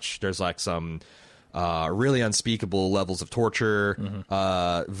to watch. There's like some really unspeakable levels of torture,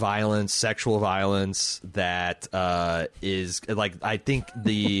 violence, sexual violence that is like, I think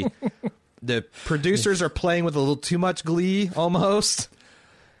the producers are playing with a little too much glee almost.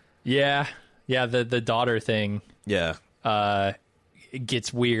 Yeah, the daughter thing. Yeah, it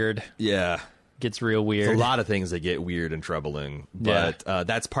gets weird. Yeah. Gets real weird. There's a lot of things that get weird and troubling, but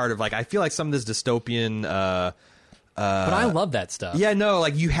that's part of, like, I feel like some of this dystopian. But I love that stuff. Yeah, no,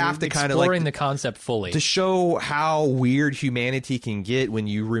 like you have to kind of exploring the concept fully to show how weird humanity can get when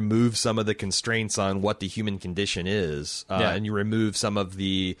you remove some of the constraints on what the human condition is, and you remove some of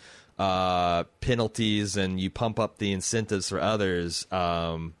the penalties and you pump up the incentives for others.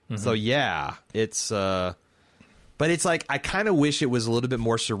 So yeah, it's. But it's like, I kind of wish it was a little bit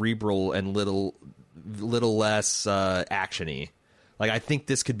more cerebral and little less actiony. Like, I think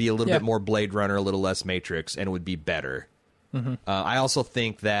this could be a little bit more Blade Runner, a little less Matrix, and it would be better. I also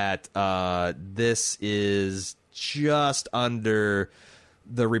think that this is just under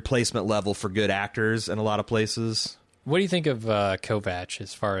the replacement level for good actors in a lot of places. What do you think of Kovac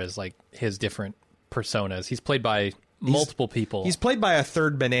as far as like his different personas? He's played by multiple people. He's played by a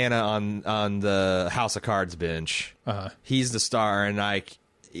third banana on the House of Cards bench. He's the star, and like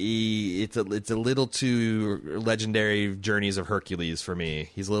it's a little too legendary Journeys of Hercules for me.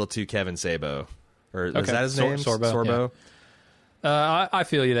 He's a little too Kevin Sabo, or is that his name? Sorbo. Yeah. I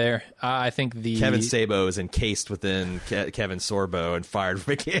feel you there. I think the Kevin Sabo is encased within Kevin Sorbo and fired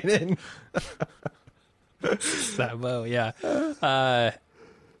from a cannon. Sabo, yeah.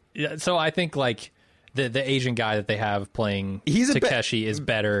 So I think like. The Asian guy that they have playing Takeshi is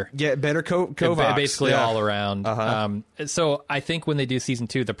better. Yeah, better Kovacs. Basically all around. So I think when they do season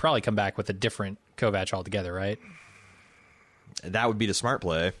 2, they'll probably come back with a different Kovac altogether, right? That would be the smart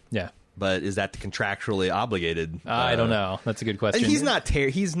play. Yeah. But is that contractually obligated? I don't know. That's a good question. He's not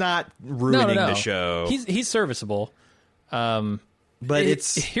ruining the show. He's serviceable. But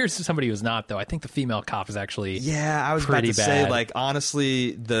here's somebody who's not, though. I think the female cop is actually I was about to say, like,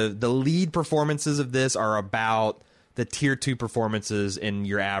 honestly, the lead performances of this are about the tier 2 performances in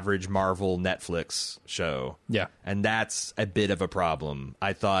your average Marvel Netflix show. Yeah. And that's a bit of a problem.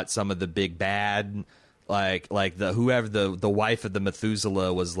 I thought some of the big bad, like the wife of the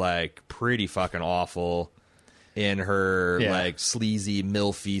Methuselah was like pretty fucking awful in her like sleazy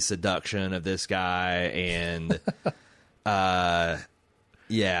milfy seduction of this guy, and and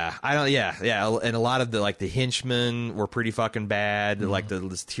a lot of the henchmen were pretty fucking bad. Like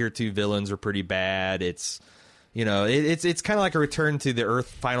the tier 2 villains were pretty bad. It's it's kind of like a return to the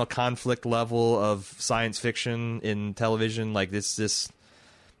Earth Final Conflict level of science fiction in television. Like this isn't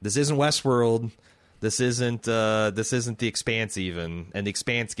Westworld. This isn't The Expanse even, and The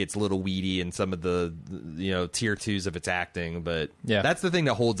Expanse gets a little weedy in some of the tier 2s of its acting, but that's the thing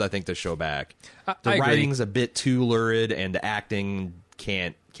that holds, I think, the show back. The writing's a bit too lurid, and the acting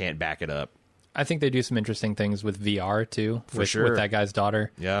can't back it up. I think they do some interesting things with VR too, with that guy's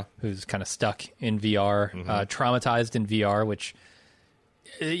daughter, who's kind of stuck in VR, traumatized in VR, which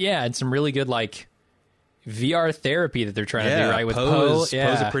and some really good like VR therapy that they're trying to do right with Poe. Poe's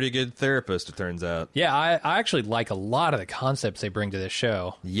a pretty good therapist, it turns out. Yeah, I actually like a lot of the concepts they bring to this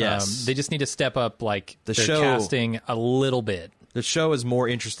show. Yes. They just need to step up like the their show, casting a little bit. The show is more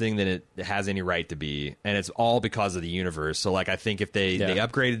interesting than it has any right to be, and it's all because of the universe. So, like, I think if they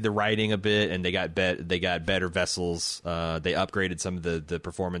upgraded the writing a bit and they got better vessels, they upgraded some of the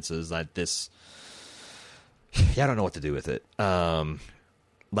performances. Like this, I don't know what to do with it. I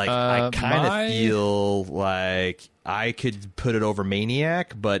kind of feel like I could put it over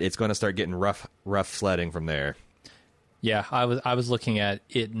Maniac, but it's going to start getting rough sledding from there. Yeah, I was looking at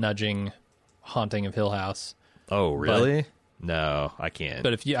it nudging Haunting of Hill House. Oh, really? No, I can't.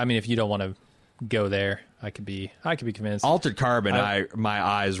 But if you don't want to go there, I could be convinced. Altered Carbon, my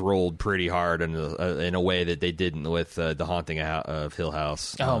eyes rolled pretty hard in a way that they didn't with the Haunting of Hill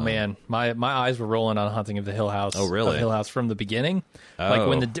House. Oh man, my eyes were rolling on Haunting of the Hill House. Oh really? Of Hill House from the beginning, like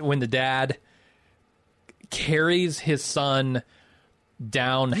when the dad carries his son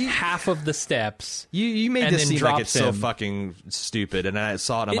down half of the steps. You made this seem like it's so him. fucking stupid, and I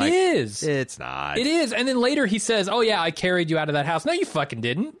saw it. I'm like, it is. It's not. It is. And then later he says, "Oh yeah, I carried you out of that house." No, you fucking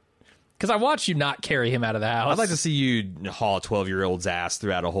didn't. Because I watched you not carry him out of the house. I'd like to see you haul a 12-year-old's ass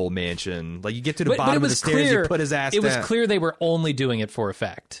throughout a whole mansion. Like, you get to the bottom of the stairs, you put his ass down. It was clear they were only doing it for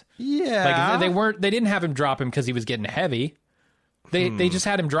effect. Yeah. Like, they didn't have him drop him because he was getting heavy. They just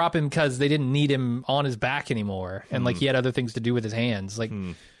had him drop him because they didn't need him on his back anymore, and like he had other things to do with his hands. Like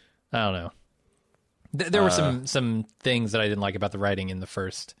I don't know. There were some things that I didn't like about the writing in the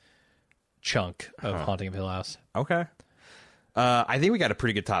first chunk of Haunting of Hill House. Okay. I think we got a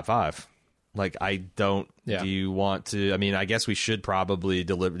pretty good top 5. Like, I don't... Yeah. Do you want to... I mean, I guess we should probably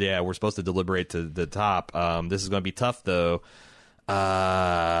deliberate... Yeah, we're supposed to deliberate to the top. This is going to be tough, though. Boy,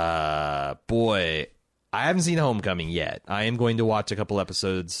 I haven't seen Homecoming yet. I am going to watch a couple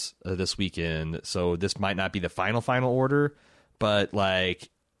episodes this weekend, so this might not be the final order, but, like...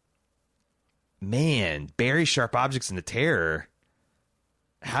 Man, Barry, Sharp Objects, and The Terror.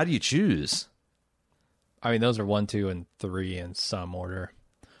 How do you choose? I mean, those are 1, 2, and 3 in some order.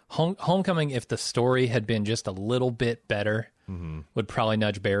 Homecoming, if the story had been just a little bit better, would probably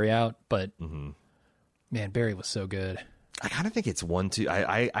nudge Barry out. But man, Barry was so good. I kind of think it's 1, 2.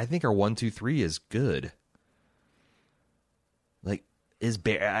 I think our 1, 2, 3 is good. Like, is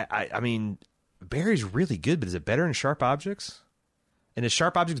Barry? I mean, Barry's really good, but is it better in Sharp Objects? And is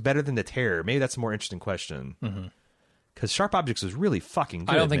Sharp Objects better than The Terror? Maybe that's a more interesting question. Because Sharp Objects was really fucking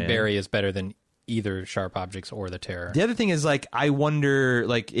good. I don't think man. Barry is better than either Sharp Objects or The Terror. The other thing is, like, I wonder,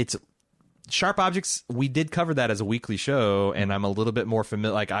 like, it's Sharp Objects. We did cover that as a weekly show, and I'm a little bit more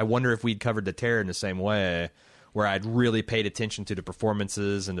familiar. Like, I wonder if we'd covered The Terror in the same way, where I'd really paid attention to the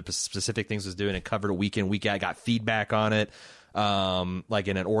performances and the specific things it was doing, and covered it week in, week out. I got feedback on it, like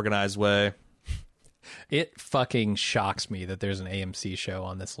in an organized way. It fucking shocks me that there's an AMC show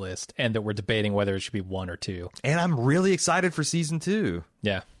on this list and that we're debating whether it should be 1 or 2. And I'm really excited for season 2.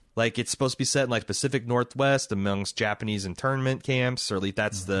 Yeah. Like, it's supposed to be set in, like, Pacific Northwest amongst Japanese internment camps, or at least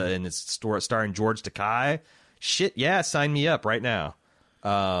that's and it's starring George Takei. Shit, yeah, sign me up right now.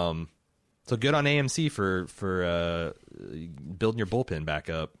 So good on AMC for building your bullpen back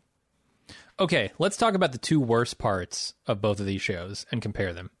up. Okay, let's talk about the 2 worst parts of both of these shows and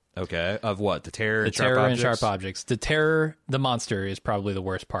compare them. Okay, of what? The Terror and The Terror and Sharp Objects. The Terror, the monster, is probably the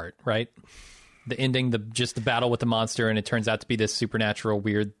worst part, right? The ending, just the battle with the monster, and it turns out to be this supernatural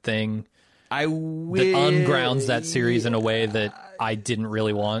weird thing that ungrounds that series in a way that I didn't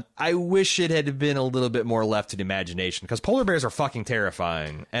really want. I wish it had been a little bit more left to the imagination, because polar bears are fucking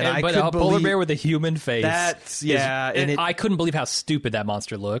terrifying, but a polar bear with a human face. That's and I couldn't believe how stupid that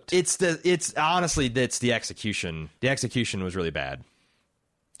monster looked. It's honestly the execution. The execution was really bad.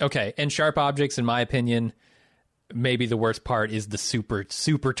 Okay, and Sharp Objects, in my opinion, maybe the worst part is the super,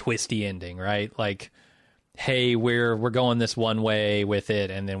 super twisty ending, right? Like, hey, we're going this one way with it,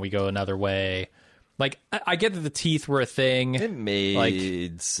 and then we go another way. Like, I get that the teeth were a thing. It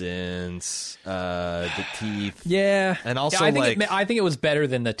made sense. The teeth. Yeah. And also, I think it was better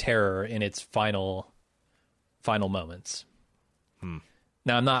than The Terror in its final moments.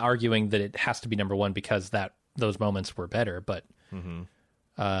 Now, I'm not arguing that it has to be number 1 because those moments were better, but...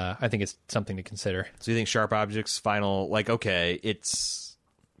 I think it's something to consider. So you think Sharp Objects final, like, okay,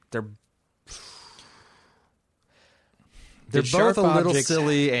 they're both a little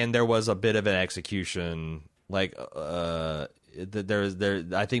silly, and there was a bit of an execution. Like, I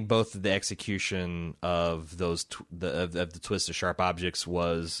think both the execution of those the twist of Sharp Objects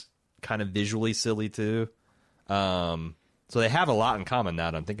was kind of visually silly too. So they have a lot in common now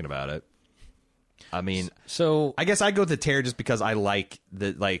that I'm thinking about it. I mean, so I guess I go with The Terror just because I like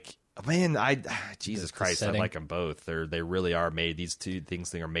Jesus Christ, I like them both. They really are made. These two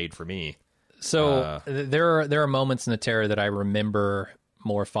things are made for me. So there are moments in The Terror that I remember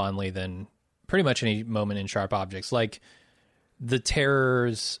more fondly than pretty much any moment in Sharp Objects. Like The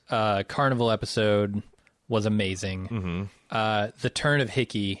Terror's carnival episode was amazing. The turn of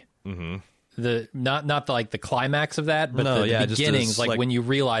Hickey. The not the climax of that, but the beginnings, like when you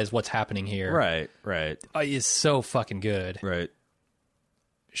realize what's happening here, right, is so fucking good. Right.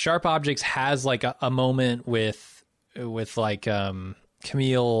 Sharp Objects has like a moment with like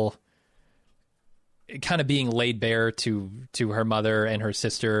Camille kind of being laid bare to her mother and her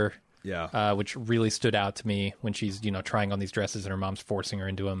sister, which really stood out to me when she's trying on these dresses and her mom's forcing her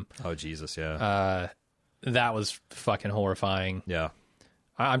into them. Oh Jesus, yeah. That was fucking horrifying. Yeah.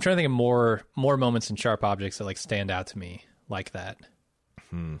 I'm trying to think of more moments in Sharp Objects that like stand out to me like that.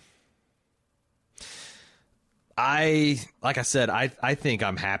 Like I said, I think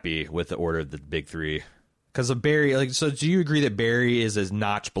I'm happy with the order of the big 3 because of Barry. Like, so do you agree that Barry is a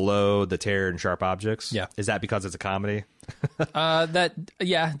notch below The Terror and Sharp Objects? Yeah. Is that because it's a comedy? That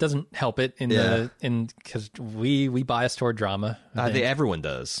doesn't help it because we bias toward drama. I think everyone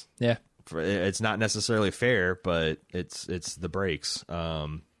does. Yeah. It's not necessarily fair, but it's the breaks. But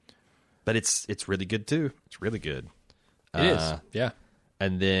it's really good too. It's really good. It is. Yeah.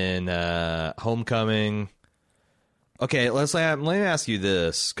 And then Homecoming. Okay, let me ask you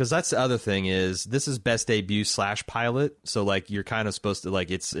this, because that's the other thing is this is best debut / pilot, so like you're kind of supposed to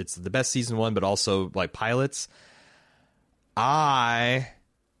like it's the best season 1, but also like pilots. I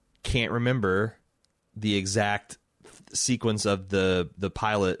can't remember the exact sequence of the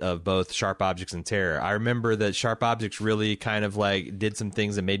pilot of both Sharp Objects and Terror. I remember that Sharp Objects really kind of like did some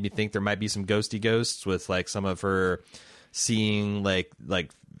things that made me think there might be some ghosty ghosts with like some of her seeing like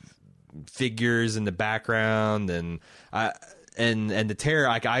figures in the background, and the Terror,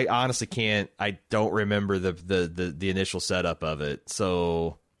 like I honestly I don't remember the initial setup of it.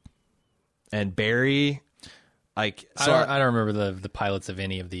 So, and Barry, like so I don't remember the pilots of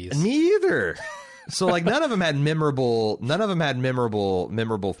any of these. Me either. So like none of them had memorable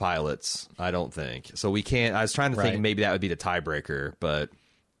pilots, I don't think. So we can't. I was trying to think maybe that would be the tiebreaker, but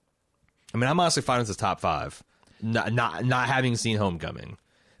I mean I'm honestly fine with the top 5. Not having seen Homecoming.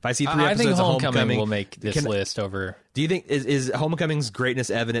 If I see 3 episodes I think of Homecoming will make this list over. Do you think is Homecoming's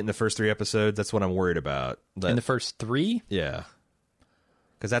greatness evident in the first 3 episodes? That's what I'm worried about. In the first 3? Yeah.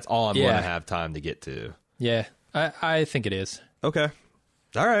 Because that's all I'm going to have time to get to. Yeah, I think it is. Okay.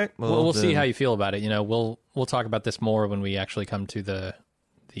 All right. Well, we'll see how you feel about it. You know, we'll talk about this more when we actually come to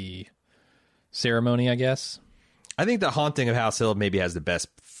the ceremony, I guess. I think The Haunting of House Hill maybe has the best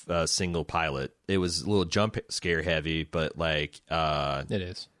single pilot. It was a little jump scare heavy, but like it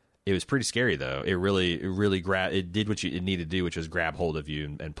is. It was pretty scary though. It really it did what it needed to do, which was grab hold of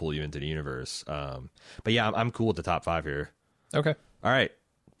you and pull you into the universe. But yeah, I'm cool with the top 5 here. Okay. All right.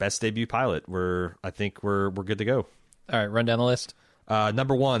 Best debut pilot. I think we're good to go. All right, run down the list.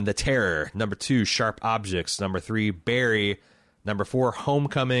 Number 1, The Terror. Number 2, Sharp Objects. Number 3, Barry. Number 4,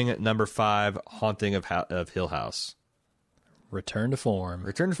 Homecoming. Number 5, Haunting of Hill House. Return to Form.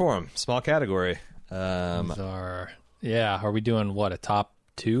 Return to Form. Small category. These are we doing what, a top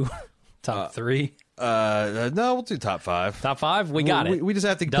 2? Top 3? No, we'll do top 5. Top 5? We got it. We just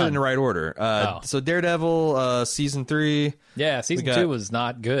have to put it in the right order. So Daredevil, season 3. Yeah, season 2 was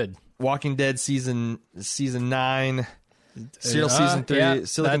not good. Walking Dead season 9. Serial season 3,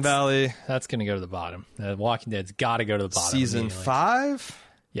 Silicon Valley. That's going to go to the bottom. Walking Dead's got to go to the bottom. Season 5?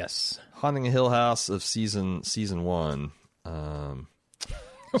 Yes. Haunting of Hill House of season 1.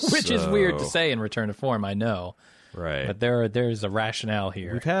 Which is weird to say in Return to Form, I know. Right. But there's a rationale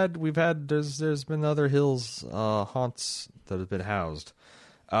here. There's been other Hills haunts that have been housed.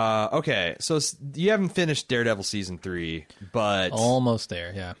 Okay, so you haven't finished Daredevil season 3, but almost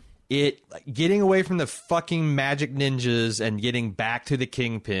there, yeah. Getting away from the fucking magic ninjas and getting back to the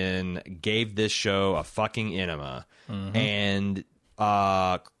Kingpin gave this show a fucking enema. Mm-hmm. And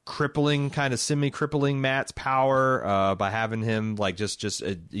semi-crippling Matt's power by having him like just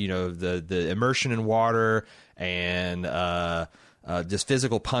the immersion in water and just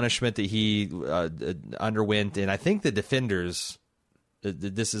physical punishment that he underwent. And I think the Defenders.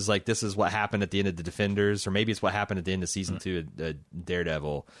 This is what happened at the end of the Defenders, or maybe it's what happened at the end of season 2 of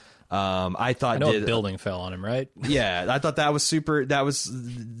Daredevil. I thought a building fell on him, right? Yeah, I thought that was super. That was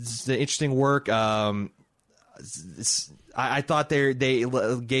the interesting work. I thought they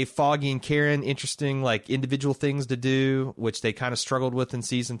gave Foggy and Karen interesting like individual things to do, which they kind of struggled with in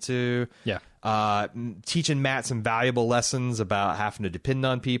season 2. Yeah, teaching Matt some valuable lessons about having to depend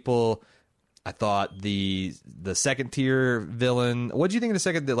on people. I thought the second tier villain. What do you think of the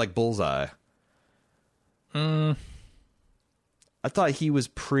second, like Bullseye? I thought he was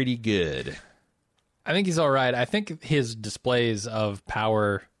pretty good. I think he's all right. I think his displays of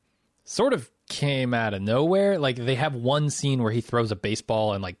power sort of came out of nowhere. Like they have one scene where he throws a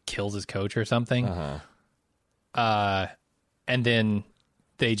baseball and like kills his coach or something. And then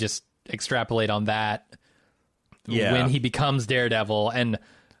they just extrapolate on that when he becomes Daredevil, and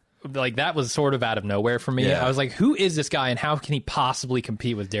like that was sort of out of nowhere for me. I was like, who is this guy and how can he possibly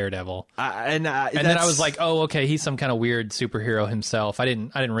compete with Daredevil? And then I was like, oh, okay, he's some kind of weird superhero himself. I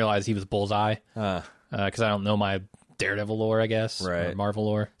didn't realize he was Bullseye because I don't know my Daredevil lore, I guess, or Marvel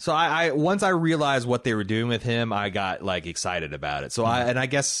lore. So I once I realized what they were doing with him, I got like excited about it. So I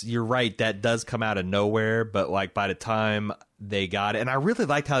guess you're right, that does come out of nowhere, but like by the time they got it, and I really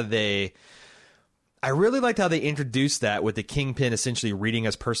liked how they introduced that with the Kingpin essentially reading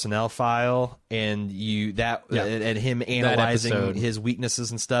his personnel file and and him analyzing his weaknesses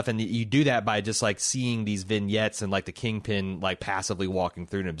and stuff. And you do that by just like seeing these vignettes and like the Kingpin like passively walking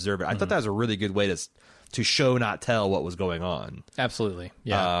through and observe it. I thought that was a really good way to show, not tell, what was going on. Absolutely.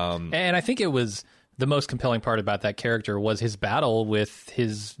 Yeah. And I think it was the most compelling part about that character was his battle with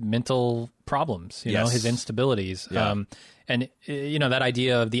his mental problems, you know, his instabilities. Yeah. And, you know, that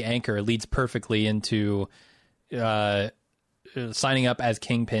idea of the anchor leads perfectly into signing up as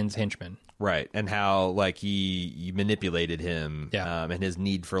Kingpin's henchman. Right, and how like he manipulated him, and his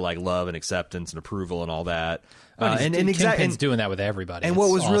need for like love and acceptance and approval and all that. And Kingpin's doing that with everybody. And it's what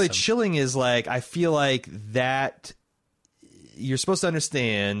was awesome. really chilling is like I feel like that you're supposed to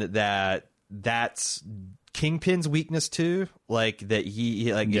understand that that's Kingpin's weakness too, like that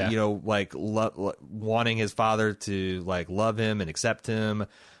he like you know like wanting his father to like love him and accept him,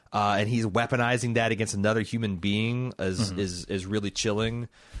 and he's weaponizing that against another human being is really chilling.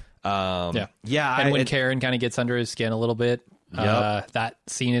 And when Karen kind of gets under his skin a little bit, that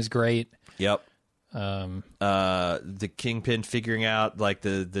scene is great. Yep. The Kingpin figuring out like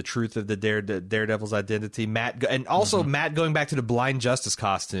the truth of the Daredevil's identity, Matt, and also Matt going back to the Blind Justice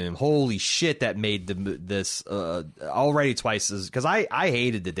costume. Holy shit, that made this already twice as, because I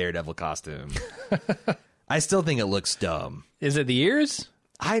hated the Daredevil costume. I still think it looks dumb. Is it the ears?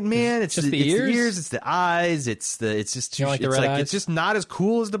 It's just the ears. The ears, it's the eyes, it's just too. It's just not as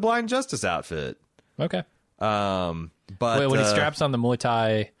cool as the Blind Justice outfit. Okay. But when he straps on the Muay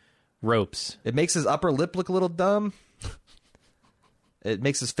Thai ropes, it makes his upper lip look a little dumb. It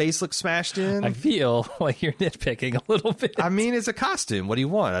makes his face look smashed in. I feel like you're nitpicking a little bit. I mean, it's a costume. What do you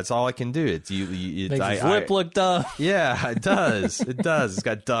want? That's all I can do. Makes his lip look dumb. Yeah, it does. It does. It's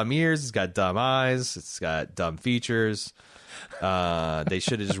got dumb ears. It's got dumb eyes. It's got dumb features. They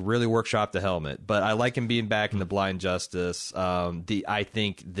should have just really workshopped the helmet. But I like him being back in the Blind Justice. I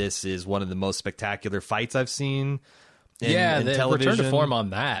think this is one of the most spectacular fights I've seen. In television. Return to form on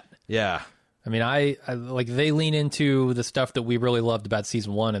that. Yeah. I mean, I like they lean into the stuff that we really loved about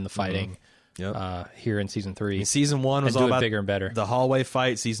season 1 and the fighting here in season 3. Season 1 was all about bigger and better. The hallway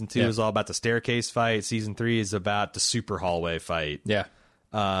fight. Season 2 is all about the staircase fight. Season 3 is about the super hallway fight. Yeah.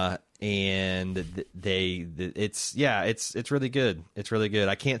 And it's really good. It's really good.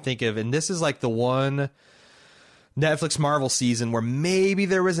 I can't think of, and this is like the one Netflix Marvel season where maybe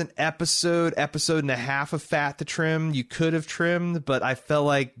there was an episode and a half of fat to trim. You could have trimmed, but I felt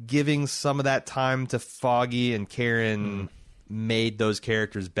like giving some of that time to Foggy and Karen made those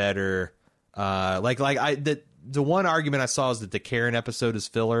characters better. The one argument I saw is that the Karen episode is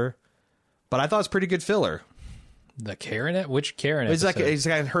filler, but I thought it was pretty good filler. The Karen? Which Karen episode? It's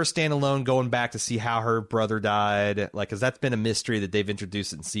like her standalone going back to see how her brother died. Like, because that's been a mystery that they've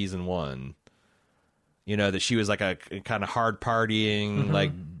introduced in season 1. You know, that she was like a kind of hard partying,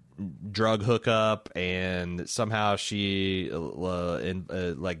 like drug hookup, and somehow she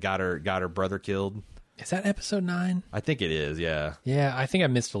got her brother killed. Is that episode 9? I think it is. Yeah. Yeah, I think I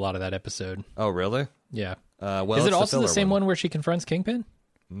missed a lot of that episode. Oh, really? Yeah. Well, is it also the same one where she confronts Kingpin?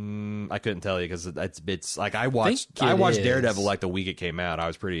 I couldn't tell you because it's like I watched Daredevil like the week it came out. I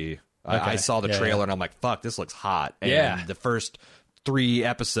was pretty. I saw the trailer and I'm like, fuck, this looks hot. And the first 3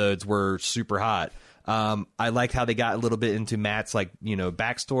 episodes were super hot. I liked how they got a little bit into Matt's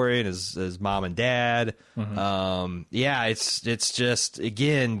backstory and his mom and dad. It's just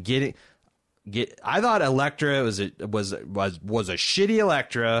again I thought Elektra was a shitty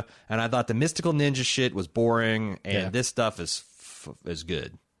Elektra, and I thought the mystical ninja shit was boring, and this stuff is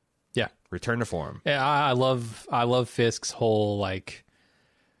good. Yeah, return to form. Yeah, I love Fisk's whole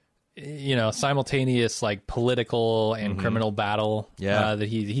simultaneous political and criminal battle. Yeah, that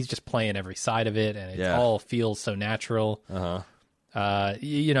he's just playing every side of it, and it all feels so natural.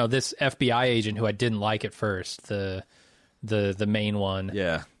 This FBI agent who I didn't like at first, the main one.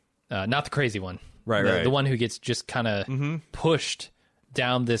 Yeah. Not the crazy one. Right. The one who gets just kind of pushed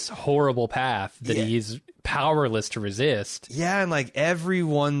down this horrible path that he's powerless to resist. Yeah, and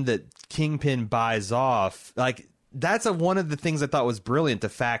everyone that Kingpin buys off, that's one of the things I thought was brilliant. The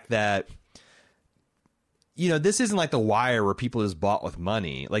fact that, this isn't like The Wire where people is bought with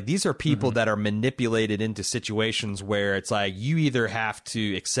money. These are people that are manipulated into situations where it's like you either have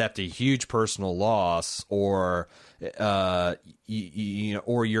to accept a huge personal loss or or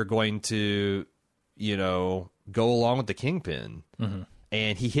you're going to go along with the Kingpin.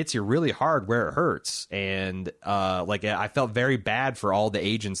 And he hits you really hard where it hurts. And I felt very bad for all the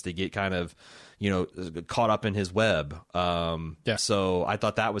agents that get kind of caught up in his web. So I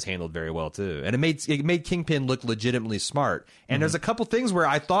thought that was handled very well too, and it made Kingpin look legitimately smart. And there's a couple things where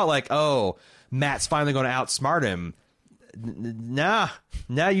I thought oh, Matt's finally going to outsmart him. Nah,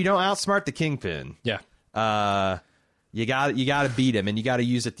 you don't outsmart the Kingpin. Yeah. You got to beat him, and you got to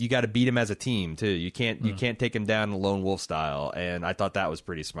use it. You got to beat him as a team too. You can't take him down in lone wolf style. And I thought that was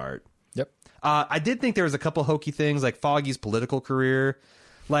pretty smart. Yep. I did think there was a couple hokey things like Foggy's political career,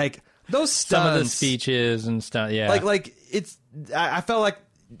 those stunts, some of the speeches and stuff. Yeah. I felt like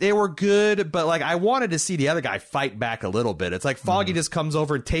they were good, but I wanted to see the other guy fight back a little bit. It's like Foggy just comes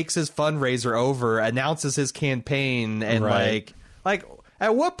over and takes his fundraiser over, announces his campaign, and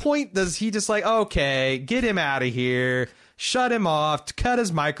At what point does he just like, okay, get him out of here, shut him off, cut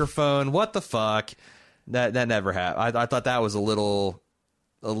his microphone? What the fuck? That never happened. I thought that was a little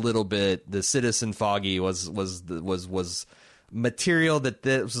bit. The Citizen Foggy was material that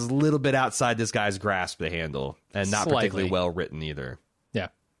was a little bit outside this guy's grasp to handle, and not Slightly. particularly well written either. Yeah.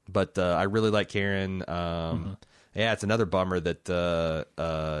 But I really like Karen. Yeah, it's another bummer that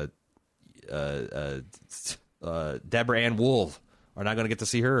Deborah Ann Wool are not going to get to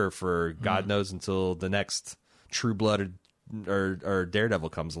see her for God knows until the next True Blood or Daredevil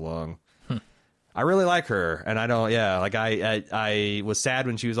comes along. I really like her, and I don't. Yeah, like I was sad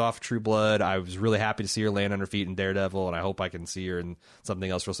when she was off True Blood. I was really happy to see her land on her feet in Daredevil, and I hope I can see her in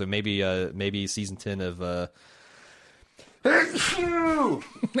something else real soon. Maybe season 10 of.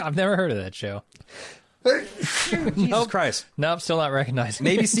 I've never heard of that show. Jesus Christ! Nope, still not recognizing.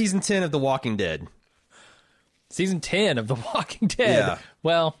 Maybe it. season 10 of The Walking Dead. Season 10 of The Walking Dead. Yeah.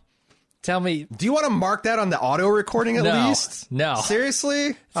 Well, tell me. Do you want to mark that on the auto recording at No. least? No.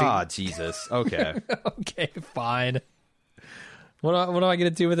 Seriously? Oh, Jesus. Okay. Okay, fine. What am I going to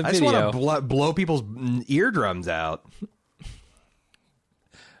do with the I just video? want to blow people's eardrums out.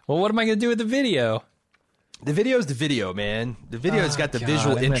 Well, what am I going to do with the video? The video's the video, man. The video's got the God,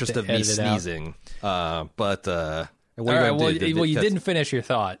 visual I'm gonna have interest to of me edit it out. sneezing. What All are you right, going to do? well, you didn't finish your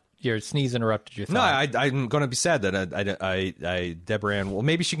thought. Your sneeze interrupted your No, thought. I'm going to be sad that Deborah Ann. Well,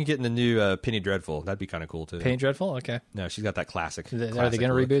 maybe she can get in the new Penny Dreadful. That'd be kind of cool too. Pain Dreadful? Okay. No, she's got that classic. Are they classic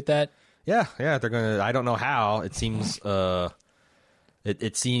going look. to reboot that? Yeah, they're going to. I don't know how. It seems.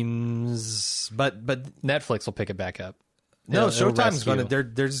 It seems, but Netflix will pick it back up. no, It'll Showtime's rescue. going to.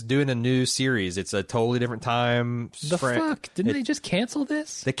 They're just doing a new series. It's a totally different time. The fuck? Didn't they just cancel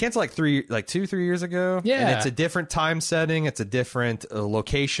this? They canceled like 2-3 years ago. Yeah. And it's a different time setting. It's a different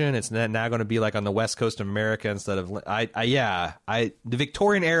location. It's now going to be like on the west coast of America instead of the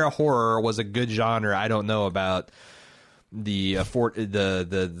Victorian era horror was a good genre. I don't know about the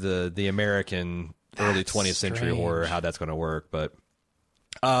the American early 20th century strange. horror, how that's going to work. But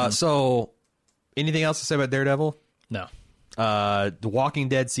so anything else to say about Daredevil? No. The Walking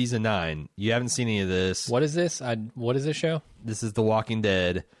Dead season 9. You haven't seen any of this. What is this? What is this show? This is The Walking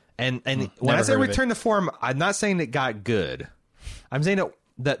Dead. And when I never say heard of return to form, I'm not saying it got good. I'm saying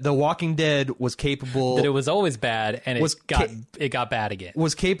that The Walking Dead was capable. That it was always bad, and Was it got bad again.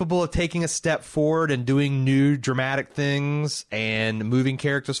 was capable of taking a step forward and doing new dramatic things and moving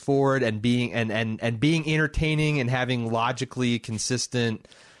characters forward and being and being entertaining and having logically consistent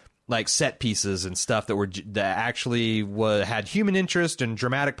like set pieces and stuff that actually had human interest and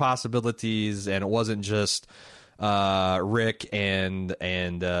dramatic possibilities, and it wasn't just Rick and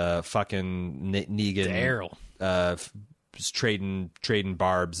fucking Negan Daryl. just trading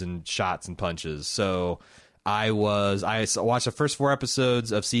barbs and shots and punches. So I watched the first 4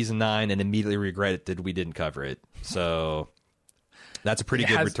 episodes of season 9 and immediately regretted we didn't cover it. So that's a pretty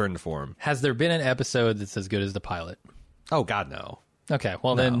good return to form. Has there been an episode that's as good as the pilot? Oh God, no. Okay,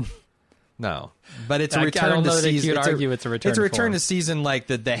 well then, No, but it's a I return don't know to that you season. could argue it's a return It's a to return form. to season like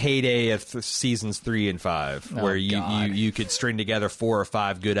the heyday of seasons 3 and 5, where God. you could string together 4 or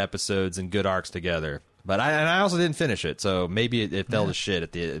 5 good episodes and good arcs together. But I also didn't finish it, so maybe it fell to shit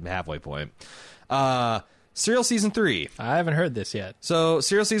at the halfway point. Serial season 3. I haven't heard this yet. So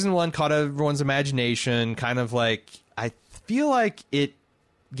Serial season 1 caught everyone's imagination. Kind of like I feel like it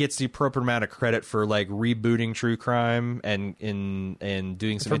gets the appropriate amount of credit for like rebooting true crime and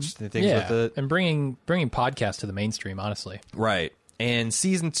doing some interesting things with it. And bringing podcasts to the mainstream. Honestly, Right. And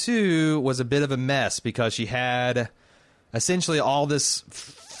season 2 was a bit of a mess because she had essentially all this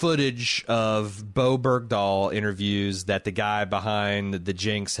footage of Bo Bergdahl interviews that the guy behind the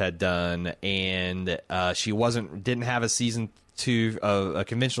Jinx had done, and she didn't have a season 2, a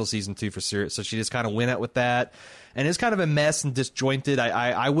conventional season 2 for Serial, so she just kind of went out with that. And it's kind of a mess and disjointed.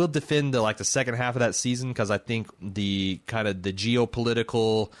 I will defend the second half of that season because I think the kind of the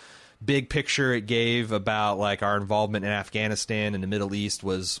geopolitical big picture it gave about like our involvement in Afghanistan and the Middle East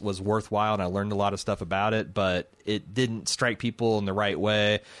was worthwhile, and I learned a lot of stuff about it, but it didn't strike people in the right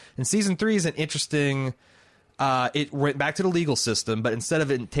way. And season 3 is an interesting. It went back to the legal system, but instead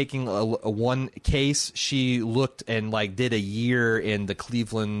of it taking a one case, she looked and like did a year in the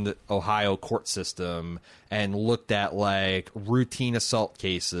Cleveland, Ohio court system and looked at like routine assault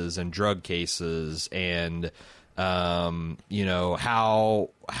cases and drug cases and how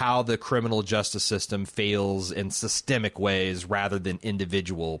the criminal justice system fails in systemic ways rather than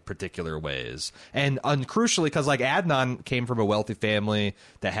individual particular ways. And crucially, because like Adnan came from a wealthy family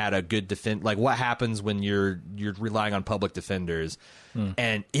that had a good what happens when you're relying on public defenders,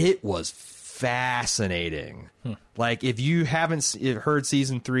 and it was fascinating. Like, if you haven't heard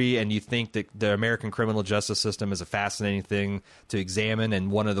season 3 and you think that the American criminal justice system is a fascinating thing to examine,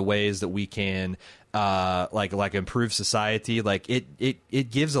 and one of the ways that we can like improve society, like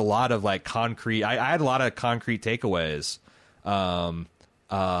it gives a lot of like concrete. I had a lot of concrete takeaways of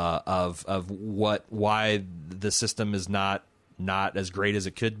why the system is not as great as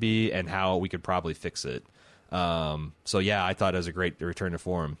it could be, and how we could probably fix it. So yeah, I thought it was a great return to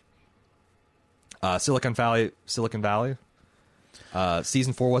form. Silicon Valley.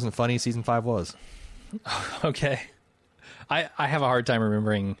 Season 4 wasn't funny. Season 5 was. Okay. I have a hard time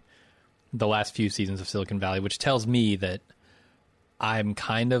remembering the last few seasons of Silicon Valley, which tells me that I'm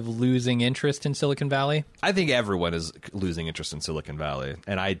kind of losing interest in Silicon Valley. I think everyone is losing interest in Silicon Valley,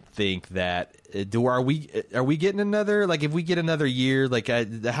 and I think that are we getting another, like, if we get another year, like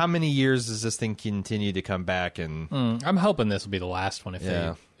how many years does this thing continue to come back? And I'm hoping this will be the last one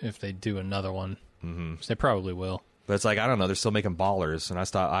if they do another one. Mm-hmm. They probably will. But it's like, I don't know, they're still making Ballers, and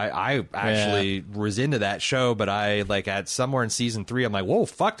I actually was into that show, but I like at somewhere in season 3, I'm like, whoa,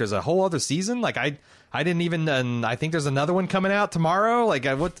 fuck, there's a whole other season. Like I didn't even, and I think there's another one coming out tomorrow. Like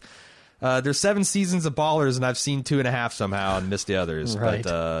there's 7 seasons of Ballers, and I've seen 2.5 somehow and missed the others. Right.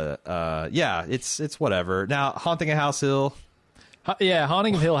 But yeah, it's whatever. Now, Haunting of House Hill. Yeah,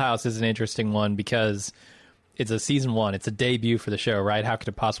 Haunting of Hill House is an interesting one because it's a season 1. It's a debut for the show, right? How could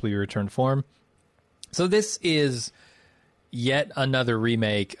it possibly return to form? So this is yet another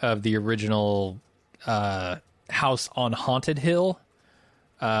remake of the original House on Haunted Hill,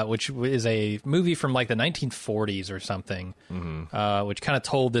 which is a movie from like the 1940s or something, which kind of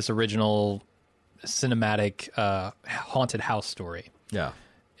told this original cinematic haunted house story. Yeah.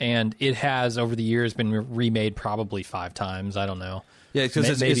 And it has, over the years, been remade probably 5 times. I don't know. Yeah,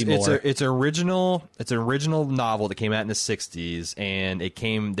 because it's an original novel that came out in the 60s, and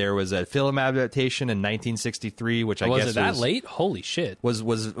there was a film adaptation in 1963, which I guess was that late? Holy shit!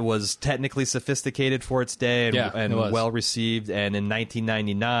 Was technically sophisticated for its day and well received. And in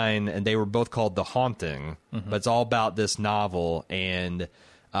 1999, and they were both called The Haunting, but it's all about this novel. And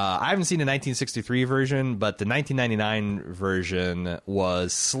I haven't seen the 1963 version, but the 1999 version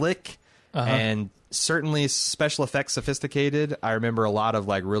was slick and certainly special effects sophisticated. I remember a lot of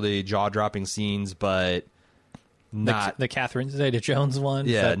like really jaw-dropping scenes, but not the Catherine Zeta-Jones one.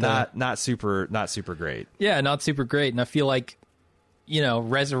 Yeah, not super great. Yeah, not super great. And I feel like,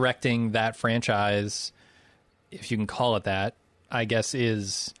 resurrecting that franchise, if you can call it that, I guess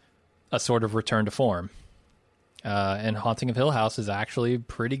is a sort of return to form. And Haunting of Hill House is actually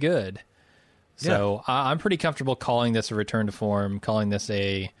pretty good. So I'm pretty comfortable calling this a return to form, calling this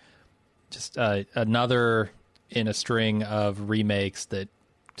another in a string of remakes that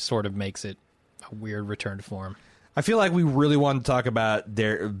sort of makes it a weird return to form. I feel like we really want to talk about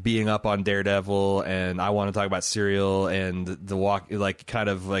being up on Daredevil, and I want to talk about Serial and the kind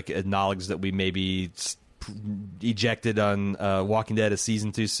of acknowledge that we maybe ejected on Walking Dead a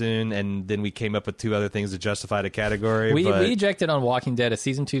season too soon, and then we came up with 2 other things to justify the category. We ejected on Walking Dead a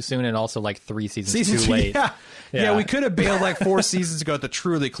season too soon, and also 3 seasons too late. Yeah, we could have bailed 4 seasons ago with a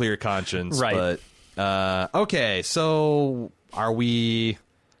truly clear conscience. Right. But okay, so are we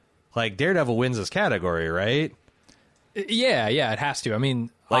Daredevil wins this category, right? Yeah, it has to. I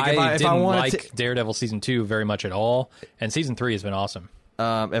mean, I didn't like Daredevil season 2 very much at all, and season 3 has been awesome.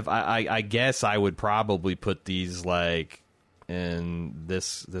 If I guess I would probably put these in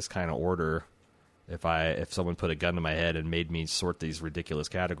this kind of order. If someone put a gun to my head and made me sort these ridiculous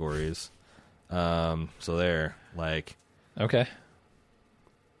categories. So there, okay.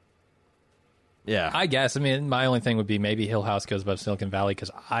 Yeah. I guess. I mean, my only thing would be maybe Hill House goes above Silicon Valley, because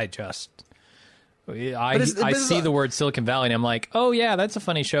I see the word Silicon Valley and I'm like, oh yeah, that's a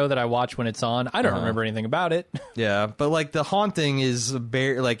funny show that I watch when it's on. I don't remember anything about it. Yeah, but The Haunting is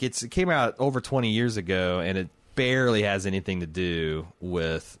it came out over 20 years ago, and it barely has anything to do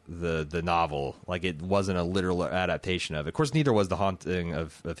with the novel. It wasn't a literal adaptation of it. Of course, neither was The Haunting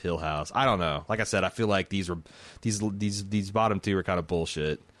of Hill House. I don't know. Like I said, I feel like these bottom 2 are kind of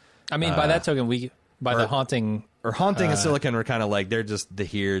bullshit. I mean, by that token, The Haunting and Silicon were kind of they're just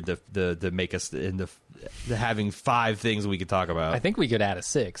here to make us into having 5 things we could talk about. I think we could add a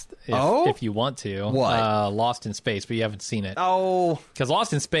 6th if you want to. What? Lost in Space, but you haven't seen it. Oh, because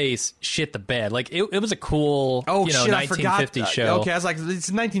Lost in Space shit the bed. It was a cool 1950 show. Okay, I was like, it's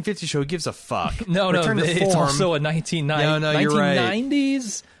a 1950 show. Who gives a fuck? No, it's also a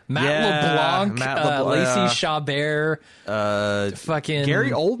 1990s. Matt LeBlanc, Lacey Chabert, fucking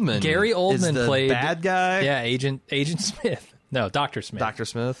Gary Oldman. Gary Oldman played bad guy. Yeah, Agent Smith. No, Dr. Smith. Dr.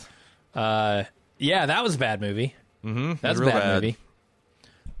 Smith. Yeah, that was a bad movie. Mm-hmm. That's a bad movie.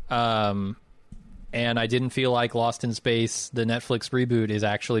 And I didn't feel like Lost in Space, the Netflix reboot, is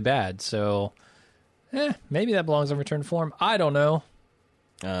actually bad. So, maybe that belongs on Return to Form. I don't know.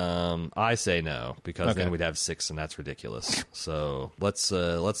 I say no, because then we'd have 6, and that's ridiculous. So let's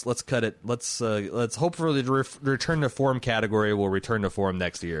cut it. Let's hope for the Return to Form category will return to form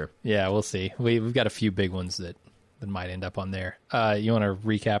next year. Yeah, we'll see. We've got a few big ones that might end up on there. You want to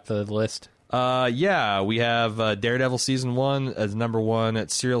recap the list? Yeah, we have Daredevil season 1 as number 1,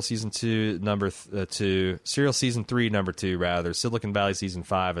 at Serial season 2 number 2, Serial season 3 number 2 rather, Silicon Valley season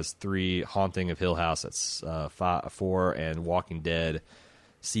 5 as 3, Haunting of Hill House that's 4, and Walking Dead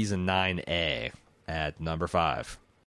season 9A at number 5.